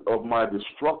root of my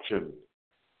destruction.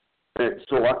 And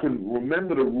so I can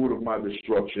remember the root of my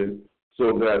destruction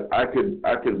so that I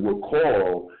could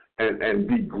recall and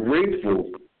be grateful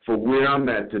for where I'm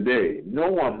at today.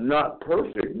 No, I'm not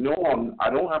perfect. No, I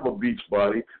don't have a beach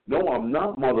body. No, I'm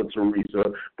not Mother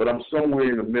Teresa, but I'm somewhere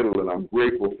in the middle, and I'm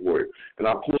grateful for it. And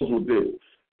I'll close with this.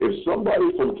 If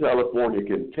somebody from California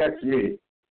can text me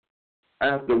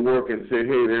after work and say,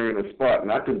 hey, they're in a spot,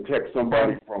 and I can text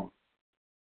somebody from,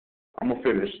 I'm going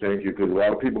to finish, thank you, because a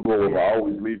lot of people go over. I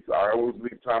always leave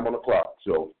time on the clock,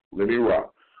 so let me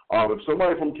rock. If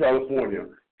somebody from California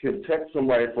can text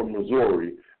somebody from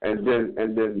Missouri and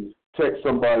then text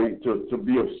somebody to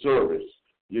be of service,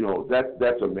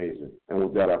 that's amazing. And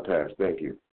with that, I pass. Thank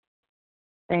you.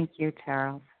 Thank you,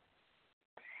 Charles.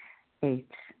 H.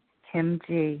 Kim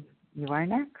G., you are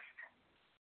next.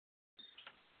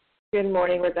 Good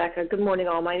morning, Rebecca. Good morning,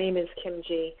 all. My name is Kim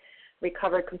G.,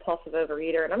 recovered compulsive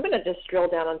overeater, and I'm going to just drill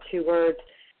down on two words.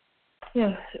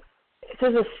 It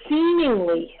says a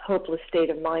seemingly hopeless state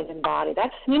of mind and body.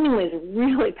 That seemingly is a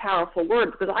really powerful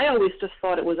word, because I always just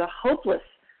thought it was a hopeless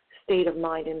state of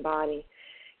mind and body.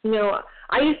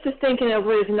 I used to think in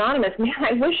Overeaters Anonymous, man,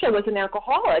 I wish I was an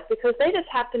alcoholic, because they just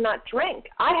have to not drink.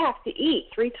 I have to eat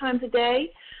 3 times a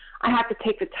day. I have to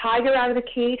take the tiger out of the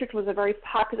cage, which was a very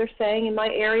popular saying in my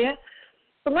area.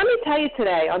 But let me tell you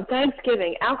today, on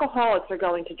Thanksgiving, alcoholics are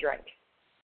going to drink.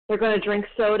 They're going to drink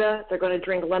soda. They're going to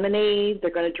drink lemonade.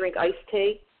 They're going to drink iced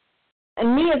tea.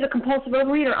 And me, as a compulsive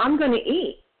overeater, I'm going to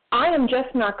eat. I am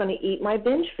just not going to eat my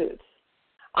binge foods.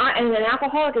 And an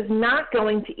alcoholic is not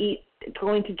going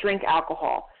to drink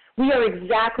alcohol. We are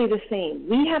exactly the same.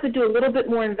 We have to do a little bit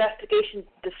more investigation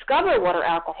to discover what our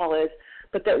alcohol is,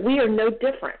 but that we are no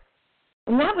different.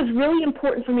 And that was really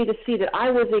important for me to see, that I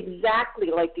was exactly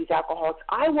like these alcoholics.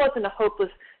 I wasn't a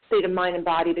hopeless state of mind and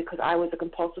body because I was a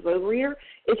compulsive overeater.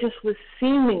 It just was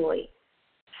seemingly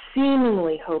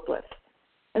hopeless.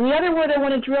 And the other word I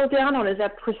want to drill down on is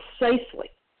that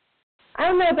precisely. I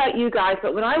don't know about you guys,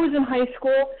 but when I was in high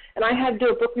school and I had to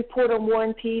do a book report on War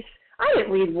and Peace, I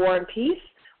didn't read War and Peace.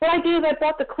 What I did is I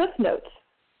bought the Cliff Notes.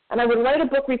 And I would write a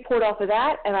book report off of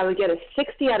that, and I would get a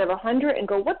 60 out of 100 and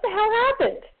go, what the hell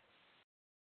happened?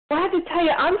 Well, I have to tell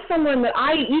you, I'm someone that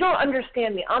you don't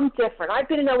understand me. I'm different. I've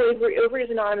been in Overeaters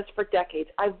Anonymous for decades.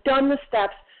 I've done the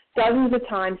steps dozens of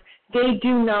times. They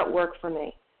do not work for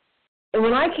me. And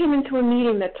when I came into a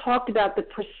meeting that talked about the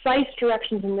precise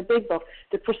directions in the big book,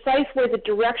 the precise way the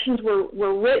directions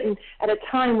were written at a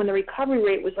time when the recovery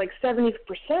rate was like 70%,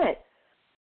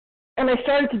 and I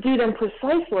started to do them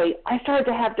precisely, I started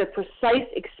to have the precise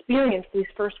experience these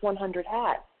first 100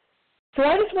 had. So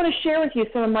I just want to share with you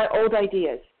some of my old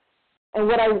ideas and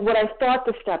what I thought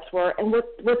the steps were and what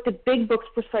the big book's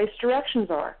precise directions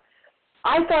are.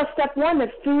 I thought step 1,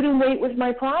 that food and weight was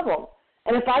my problem.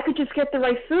 And if I could just get the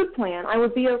right food plan, I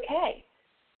would be okay.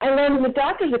 I learned in the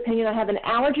doctor's opinion I have an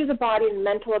allergy to the body and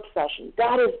mental obsession.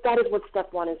 That is what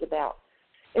step 1 is about.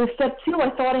 In step 2, I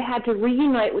thought I had to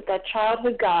reunite with that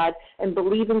childhood God and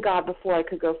believe in God before I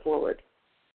could go forward.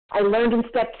 I learned in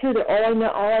step 2 that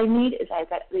all I need is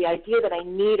the idea that I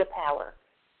need a power.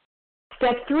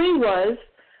 Step 3 was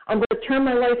I'm going to turn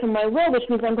my life and my will, which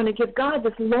means I'm going to give God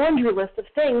this laundry list of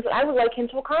things that I would like him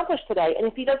to accomplish today. And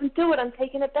if he doesn't do it, I'm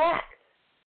taking it back.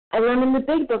 I learned in the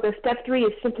big book that step 3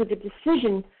 is simply the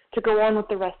decision to go on with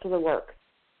the rest of the work.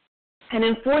 And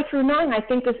in 4 through 9, I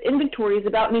think this inventory is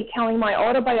about me telling my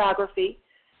autobiography,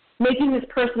 making this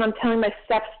person I'm telling my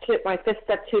 5th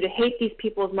step to hate these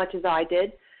people as much as I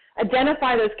did,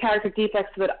 identify those character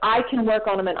defects so that I can work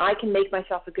on them and I can make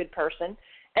myself a good person,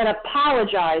 and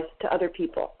apologize to other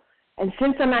people. And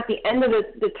since I'm at the end of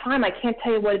the time, I can't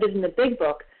tell you what it is in the big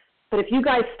book, but if you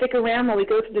guys stick around while we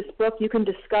go through this book, you can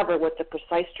discover what the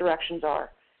precise directions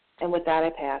are. And with that,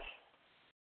 I pass.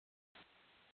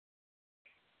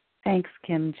 Thanks,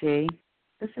 Kim G.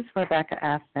 This is Rebecca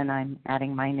F., and I'm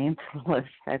adding my name to the list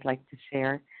I'd like to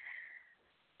share.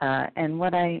 And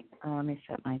what let me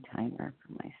set my timer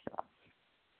for myself.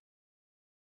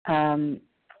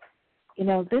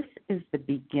 This is the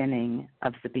beginning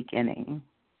of the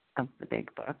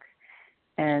big book.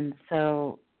 And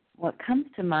so what comes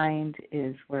to mind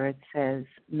is where it says,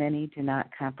 many do not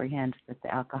comprehend that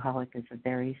the alcoholic is a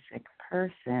very sick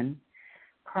person.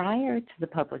 Prior to the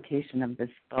publication of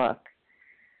this book,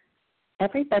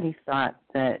 everybody thought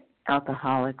that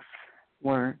alcoholics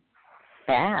were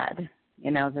bad,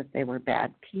 that they were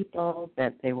bad people,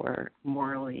 that they were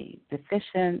morally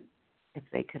deficient, if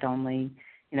they could only,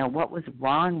 what was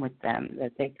wrong with them,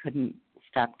 that they couldn't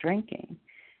stop drinking.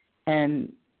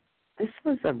 And this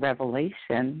was a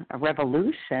revolution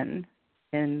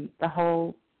in the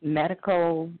whole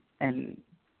medical and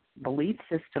belief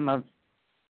system of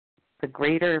the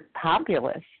greater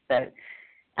populace that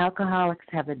alcoholics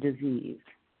have a disease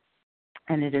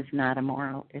and it is not a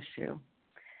moral issue.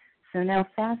 So now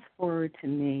fast forward to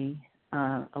me,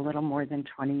 a little more than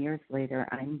 20 years later,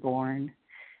 I'm born,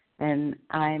 and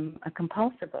I'm a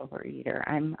compulsive overeater.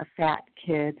 I'm a fat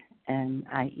kid, and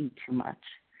I eat too much.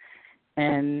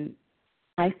 And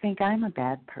I think I'm a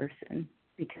bad person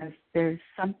because there's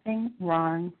something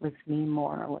wrong with me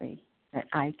morally that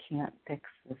I can't fix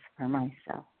this for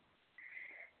myself.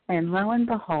 And lo and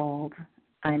behold,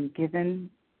 I'm given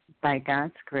by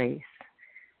God's grace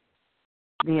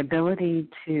the ability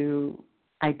to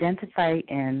identify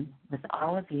in with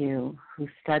all of you who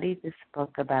studied this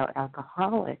book about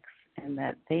alcoholics and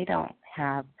that they don't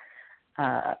have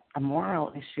a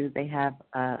moral issue, they have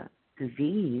a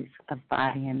disease of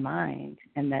body and mind,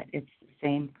 and that it's the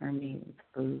same for me with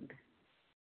food.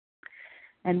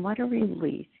 And what a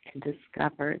relief to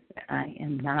discover that I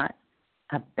am not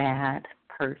a bad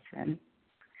person.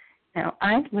 Now,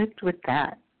 I've lived with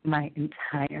that my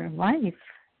entire life,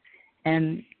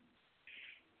 and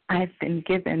I've been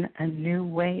given a new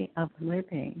way of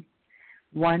living,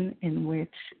 one in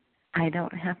which I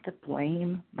don't have to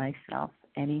blame myself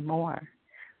anymore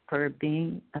for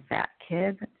being a fat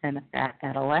kid and a fat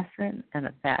adolescent and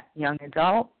a fat young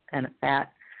adult and a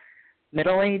fat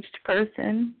middle-aged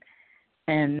person.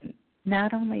 And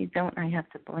not only don't I have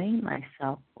to blame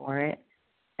myself for it,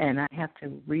 and I have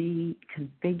to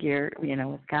reconfigure,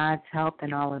 with God's help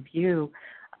and all of you,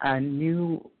 a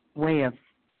new way of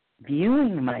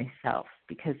viewing myself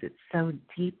because it's so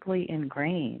deeply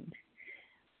ingrained.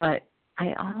 But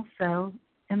I also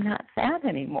am not fat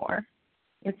anymore.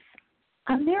 It's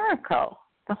a miracle.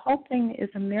 The whole thing is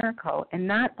a miracle. And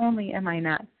not only am I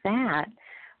not fat,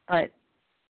 but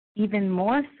even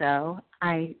more so,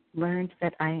 I learned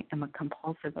that I am a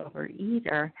compulsive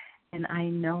overeater, and I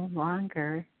no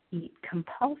longer eat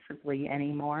compulsively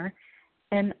anymore,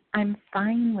 and I'm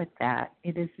fine with that.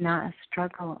 It is not a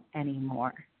struggle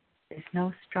anymore. There's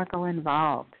no struggle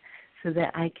involved, so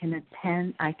that I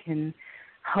can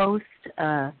host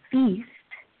a feast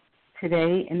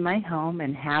today in my home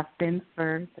and have been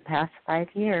for the past 5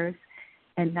 years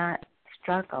and not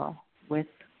struggle with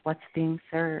what's being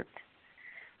served.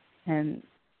 And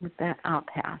with that, I'll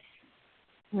pass.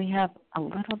 We have a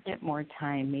little bit more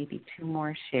time, maybe 2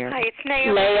 more shares. Hi, it's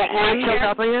Naomi.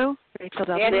 Rachel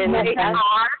W.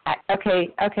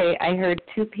 Okay, I heard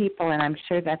 2 people, and I'm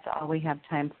sure that's all we have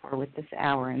time for with this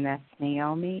hour, and that's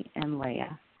Naomi and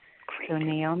Leah. Great. So,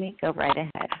 Naomi, go right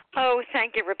ahead. Oh,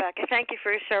 thank you, Rebecca. Thank you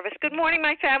for your service. Good morning,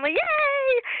 my family.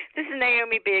 Yay! This is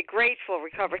Naomi B., a grateful,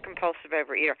 recovered, compulsive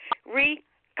overeater.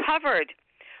 Recovered.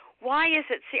 Why is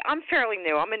it? See, I'm fairly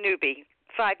new. I'm a newbie.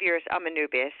 5 years, I'm a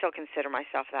newbie. I still consider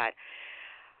myself that.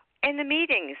 In the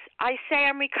meetings, I say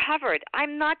I'm recovered.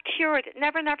 I'm not cured.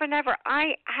 Never, never, never.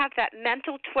 I have that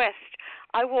mental twist.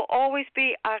 I will always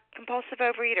be a compulsive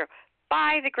overeater.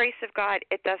 By the grace of God,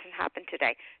 it doesn't happen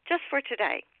today, just for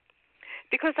today.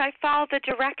 Because I follow the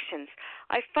directions.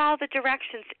 I follow the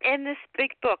directions in this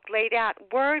big book laid out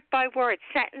word by word,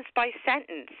 sentence by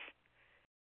sentence.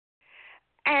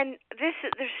 And there's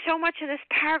so much in this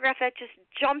paragraph that just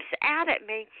jumps out at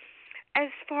me as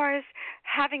far as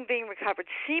having been recovered,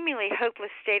 seemingly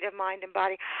hopeless state of mind and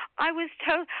body. I was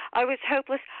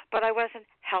hopeless, but I wasn't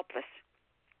helpless.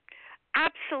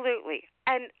 Absolutely.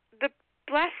 And the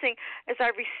blessing is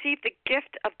I received the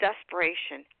gift of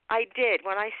desperation. I did.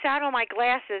 When I sat on my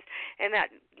glasses in that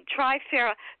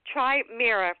trifold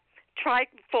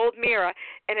mirror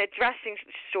in a dressing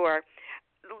store,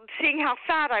 seeing how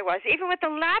fat I was, even with the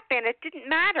lap band, it didn't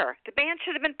matter. The band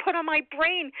should have been put on my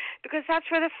brain because that's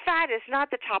where the fat is,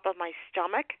 not the top of my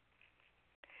stomach.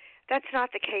 That's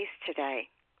not the case today.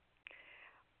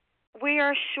 We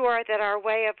are sure that our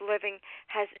way of living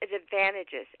has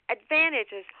advantages.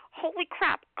 Advantages, holy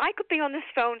crap, I could be on this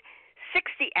phone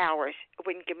 60 hours. It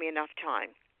wouldn't give me enough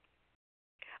time.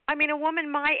 I mean, a woman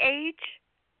my age,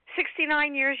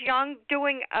 69 years young,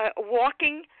 doing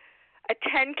walking, a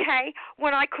 10K,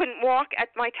 when I couldn't walk at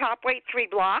my top weight 3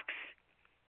 blocks.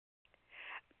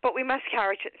 But we must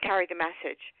carry the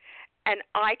message. And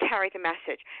I carry the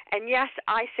message. And yes,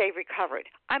 I say recovered.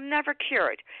 I'm never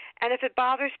cured. And if it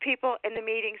bothers people in the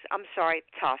meetings, I'm sorry,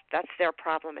 tough. That's their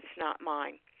problem. It's not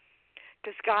mine.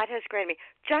 Because God has granted me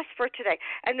just for today.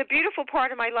 And the beautiful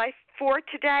part of my life for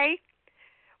today,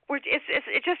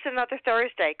 it's just another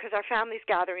Thursday because our family's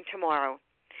gathering tomorrow.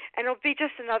 And it'll be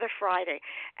just another Friday.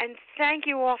 And thank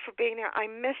you all for being there. I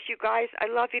miss you guys. I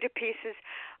love you to pieces.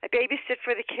 I babysit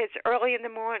for the kids early in the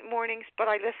mornings, but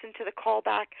I listen to the call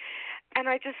back. And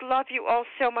I just love you all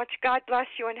so much. God bless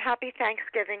you and happy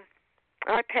Thanksgiving.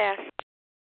 I pass.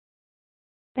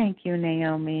 Thank you,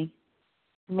 Naomi.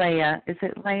 Leah. Is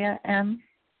it Leah M?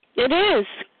 It is.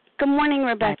 Good morning,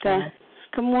 Rebecca.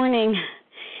 Good morning.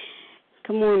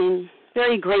 Good morning.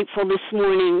 Very grateful this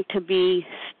morning to be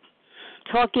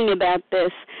talking about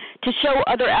this, to show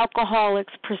other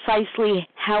alcoholics precisely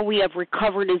how we have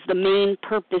recovered is the main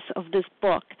purpose of this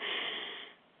book.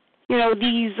 You know,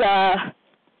 these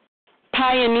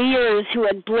pioneers who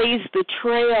had blazed the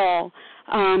trail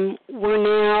were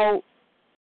now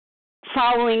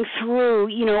following through,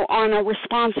 on a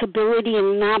responsibility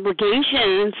and an obligation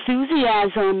and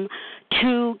enthusiasm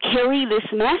to carry this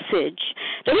message.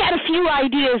 They had a few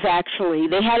ideas, actually.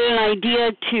 They had an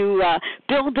idea to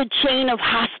build a chain of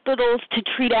hospitals to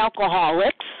treat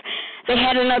alcoholics. They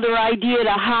had another idea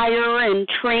to hire and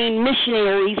train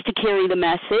missionaries to carry the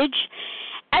message.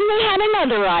 And they had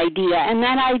another idea, and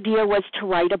that idea was to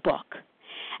write a book.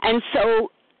 And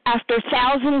so after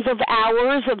thousands of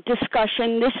hours of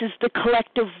discussion, this is the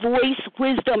collective voice,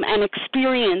 wisdom, and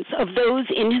experience of those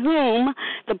in whom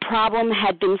the problem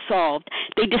had been solved.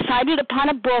 They decided upon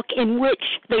a book in which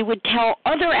they would tell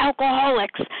other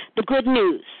alcoholics the good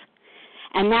news.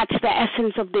 And that's the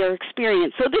essence of their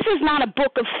experience. So this is not a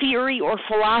book of theory or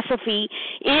philosophy.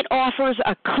 It offers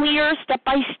a clear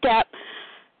step-by-step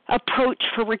approach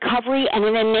for recovery, and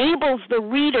it enables the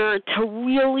reader to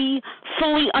really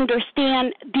fully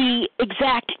understand the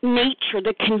exact nature,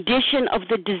 the condition of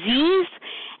the disease,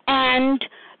 and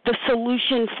the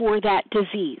solution for that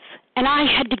disease. And I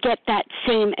had to get that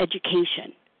same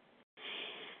education.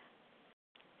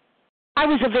 I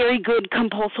was a very good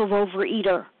compulsive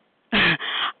overeater.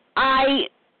 I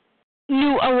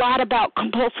knew a lot about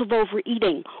compulsive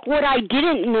overeating. What I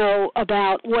didn't know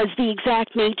about was the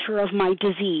exact nature of my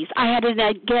disease. I had to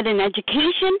get an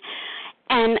education,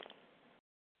 and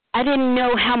I didn't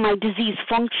know how my disease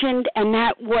functioned, and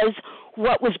that was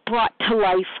what was brought to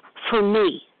life for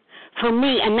me.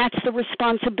 And that's the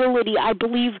responsibility, I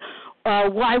believe,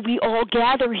 why we all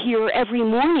gather here every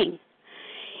morning.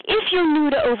 If you're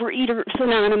new to Overeaters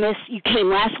Anonymous, you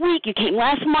came last week, you came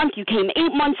last month, you came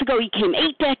 8 months ago, you came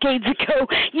 8 decades ago,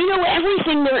 you know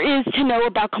everything there is to know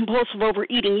about compulsive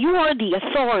overeating. You are the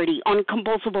authority on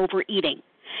compulsive overeating.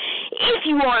 If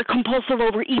you are a compulsive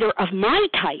overeater of my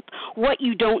type, what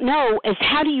you don't know is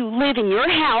how do you live in your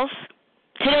house.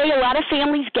 Today, a lot of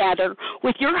families gather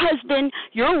with your husband,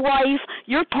 your wife,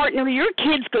 your partner, your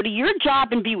kids, go to your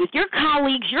job and be with your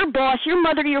colleagues, your boss, your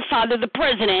mother, your father, the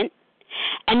president,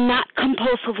 and not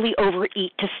compulsively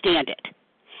overeat to stand it.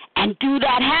 And do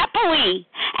that happily.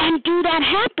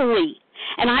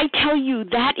 And I tell you,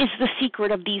 that is the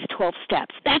secret of these 12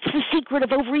 steps. That's the secret of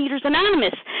Overeaters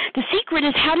Anonymous. The secret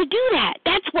is how to do that.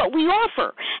 That's what we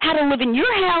offer. How to live in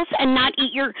your house and not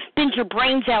binge your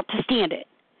brains out to stand it.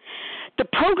 the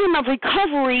program of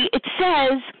recovery, it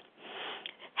says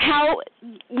how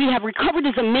we have recovered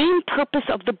is the main purpose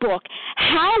of the book.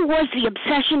 How was the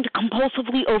obsession to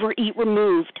compulsively overeat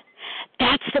removed?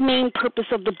 That's the main purpose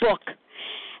of the book.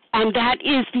 And that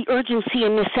is the urgency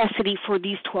and necessity for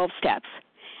these 12 steps.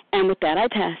 And with that, I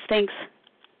pass. Thanks.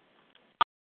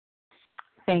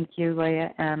 Thank you,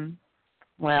 Leah M.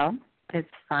 Well, it's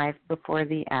 5 before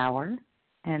the hour,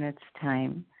 and it's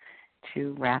time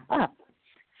to wrap up.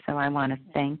 So I want to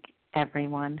thank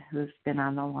everyone who's been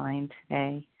on the line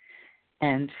today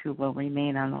and who will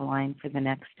remain on the line for the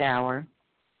next hour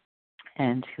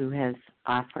and who has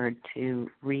offered to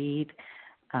read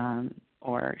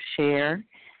or share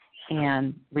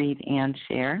and read and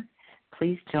share.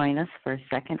 Please join us for a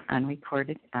second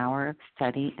unrecorded hour of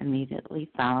study immediately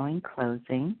following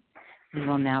closing. We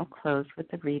will now close with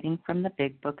the reading from the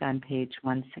Big Book on page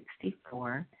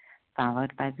 164,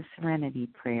 followed by the Serenity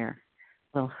Prayer.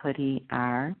 Will Hoodie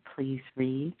R. please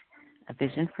read A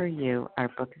Vision for You? Our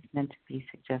book is meant to be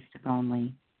suggestive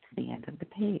only, to the end of the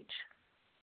page.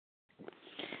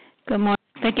 Good morning.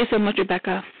 Thank you so much,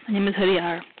 Rebecca. My name is Hoodie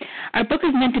R. Our book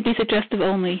is meant to be suggestive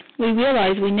only. We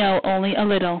realize we know only a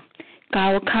little.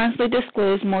 God will constantly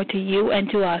disclose more to you and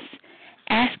to us.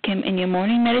 Ask Him in your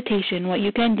morning meditation what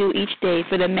you can do each day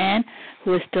for the man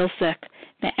who is still sick.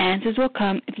 The answers will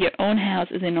come if your own house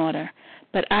is in order.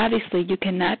 But obviously you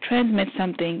cannot transmit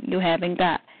something you haven't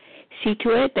got. See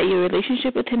to it that your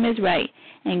relationship with Him is right,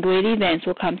 and great events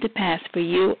will come to pass for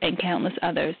you and countless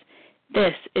others.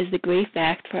 This is the great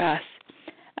fact for us.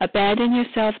 Abandon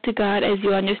yourself to God as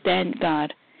you understand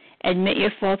God. Admit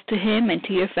your faults to Him and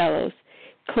to your fellows.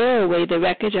 Clear away the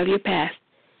wreckage of your past.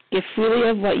 Give freely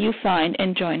of what you find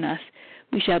and join us.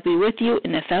 We shall be with you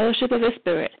in the fellowship of the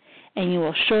Spirit, and you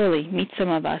will surely meet some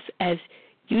of us as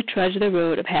you trudge the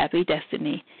road of happy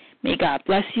destiny. May God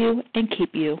bless you and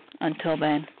keep you until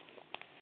then.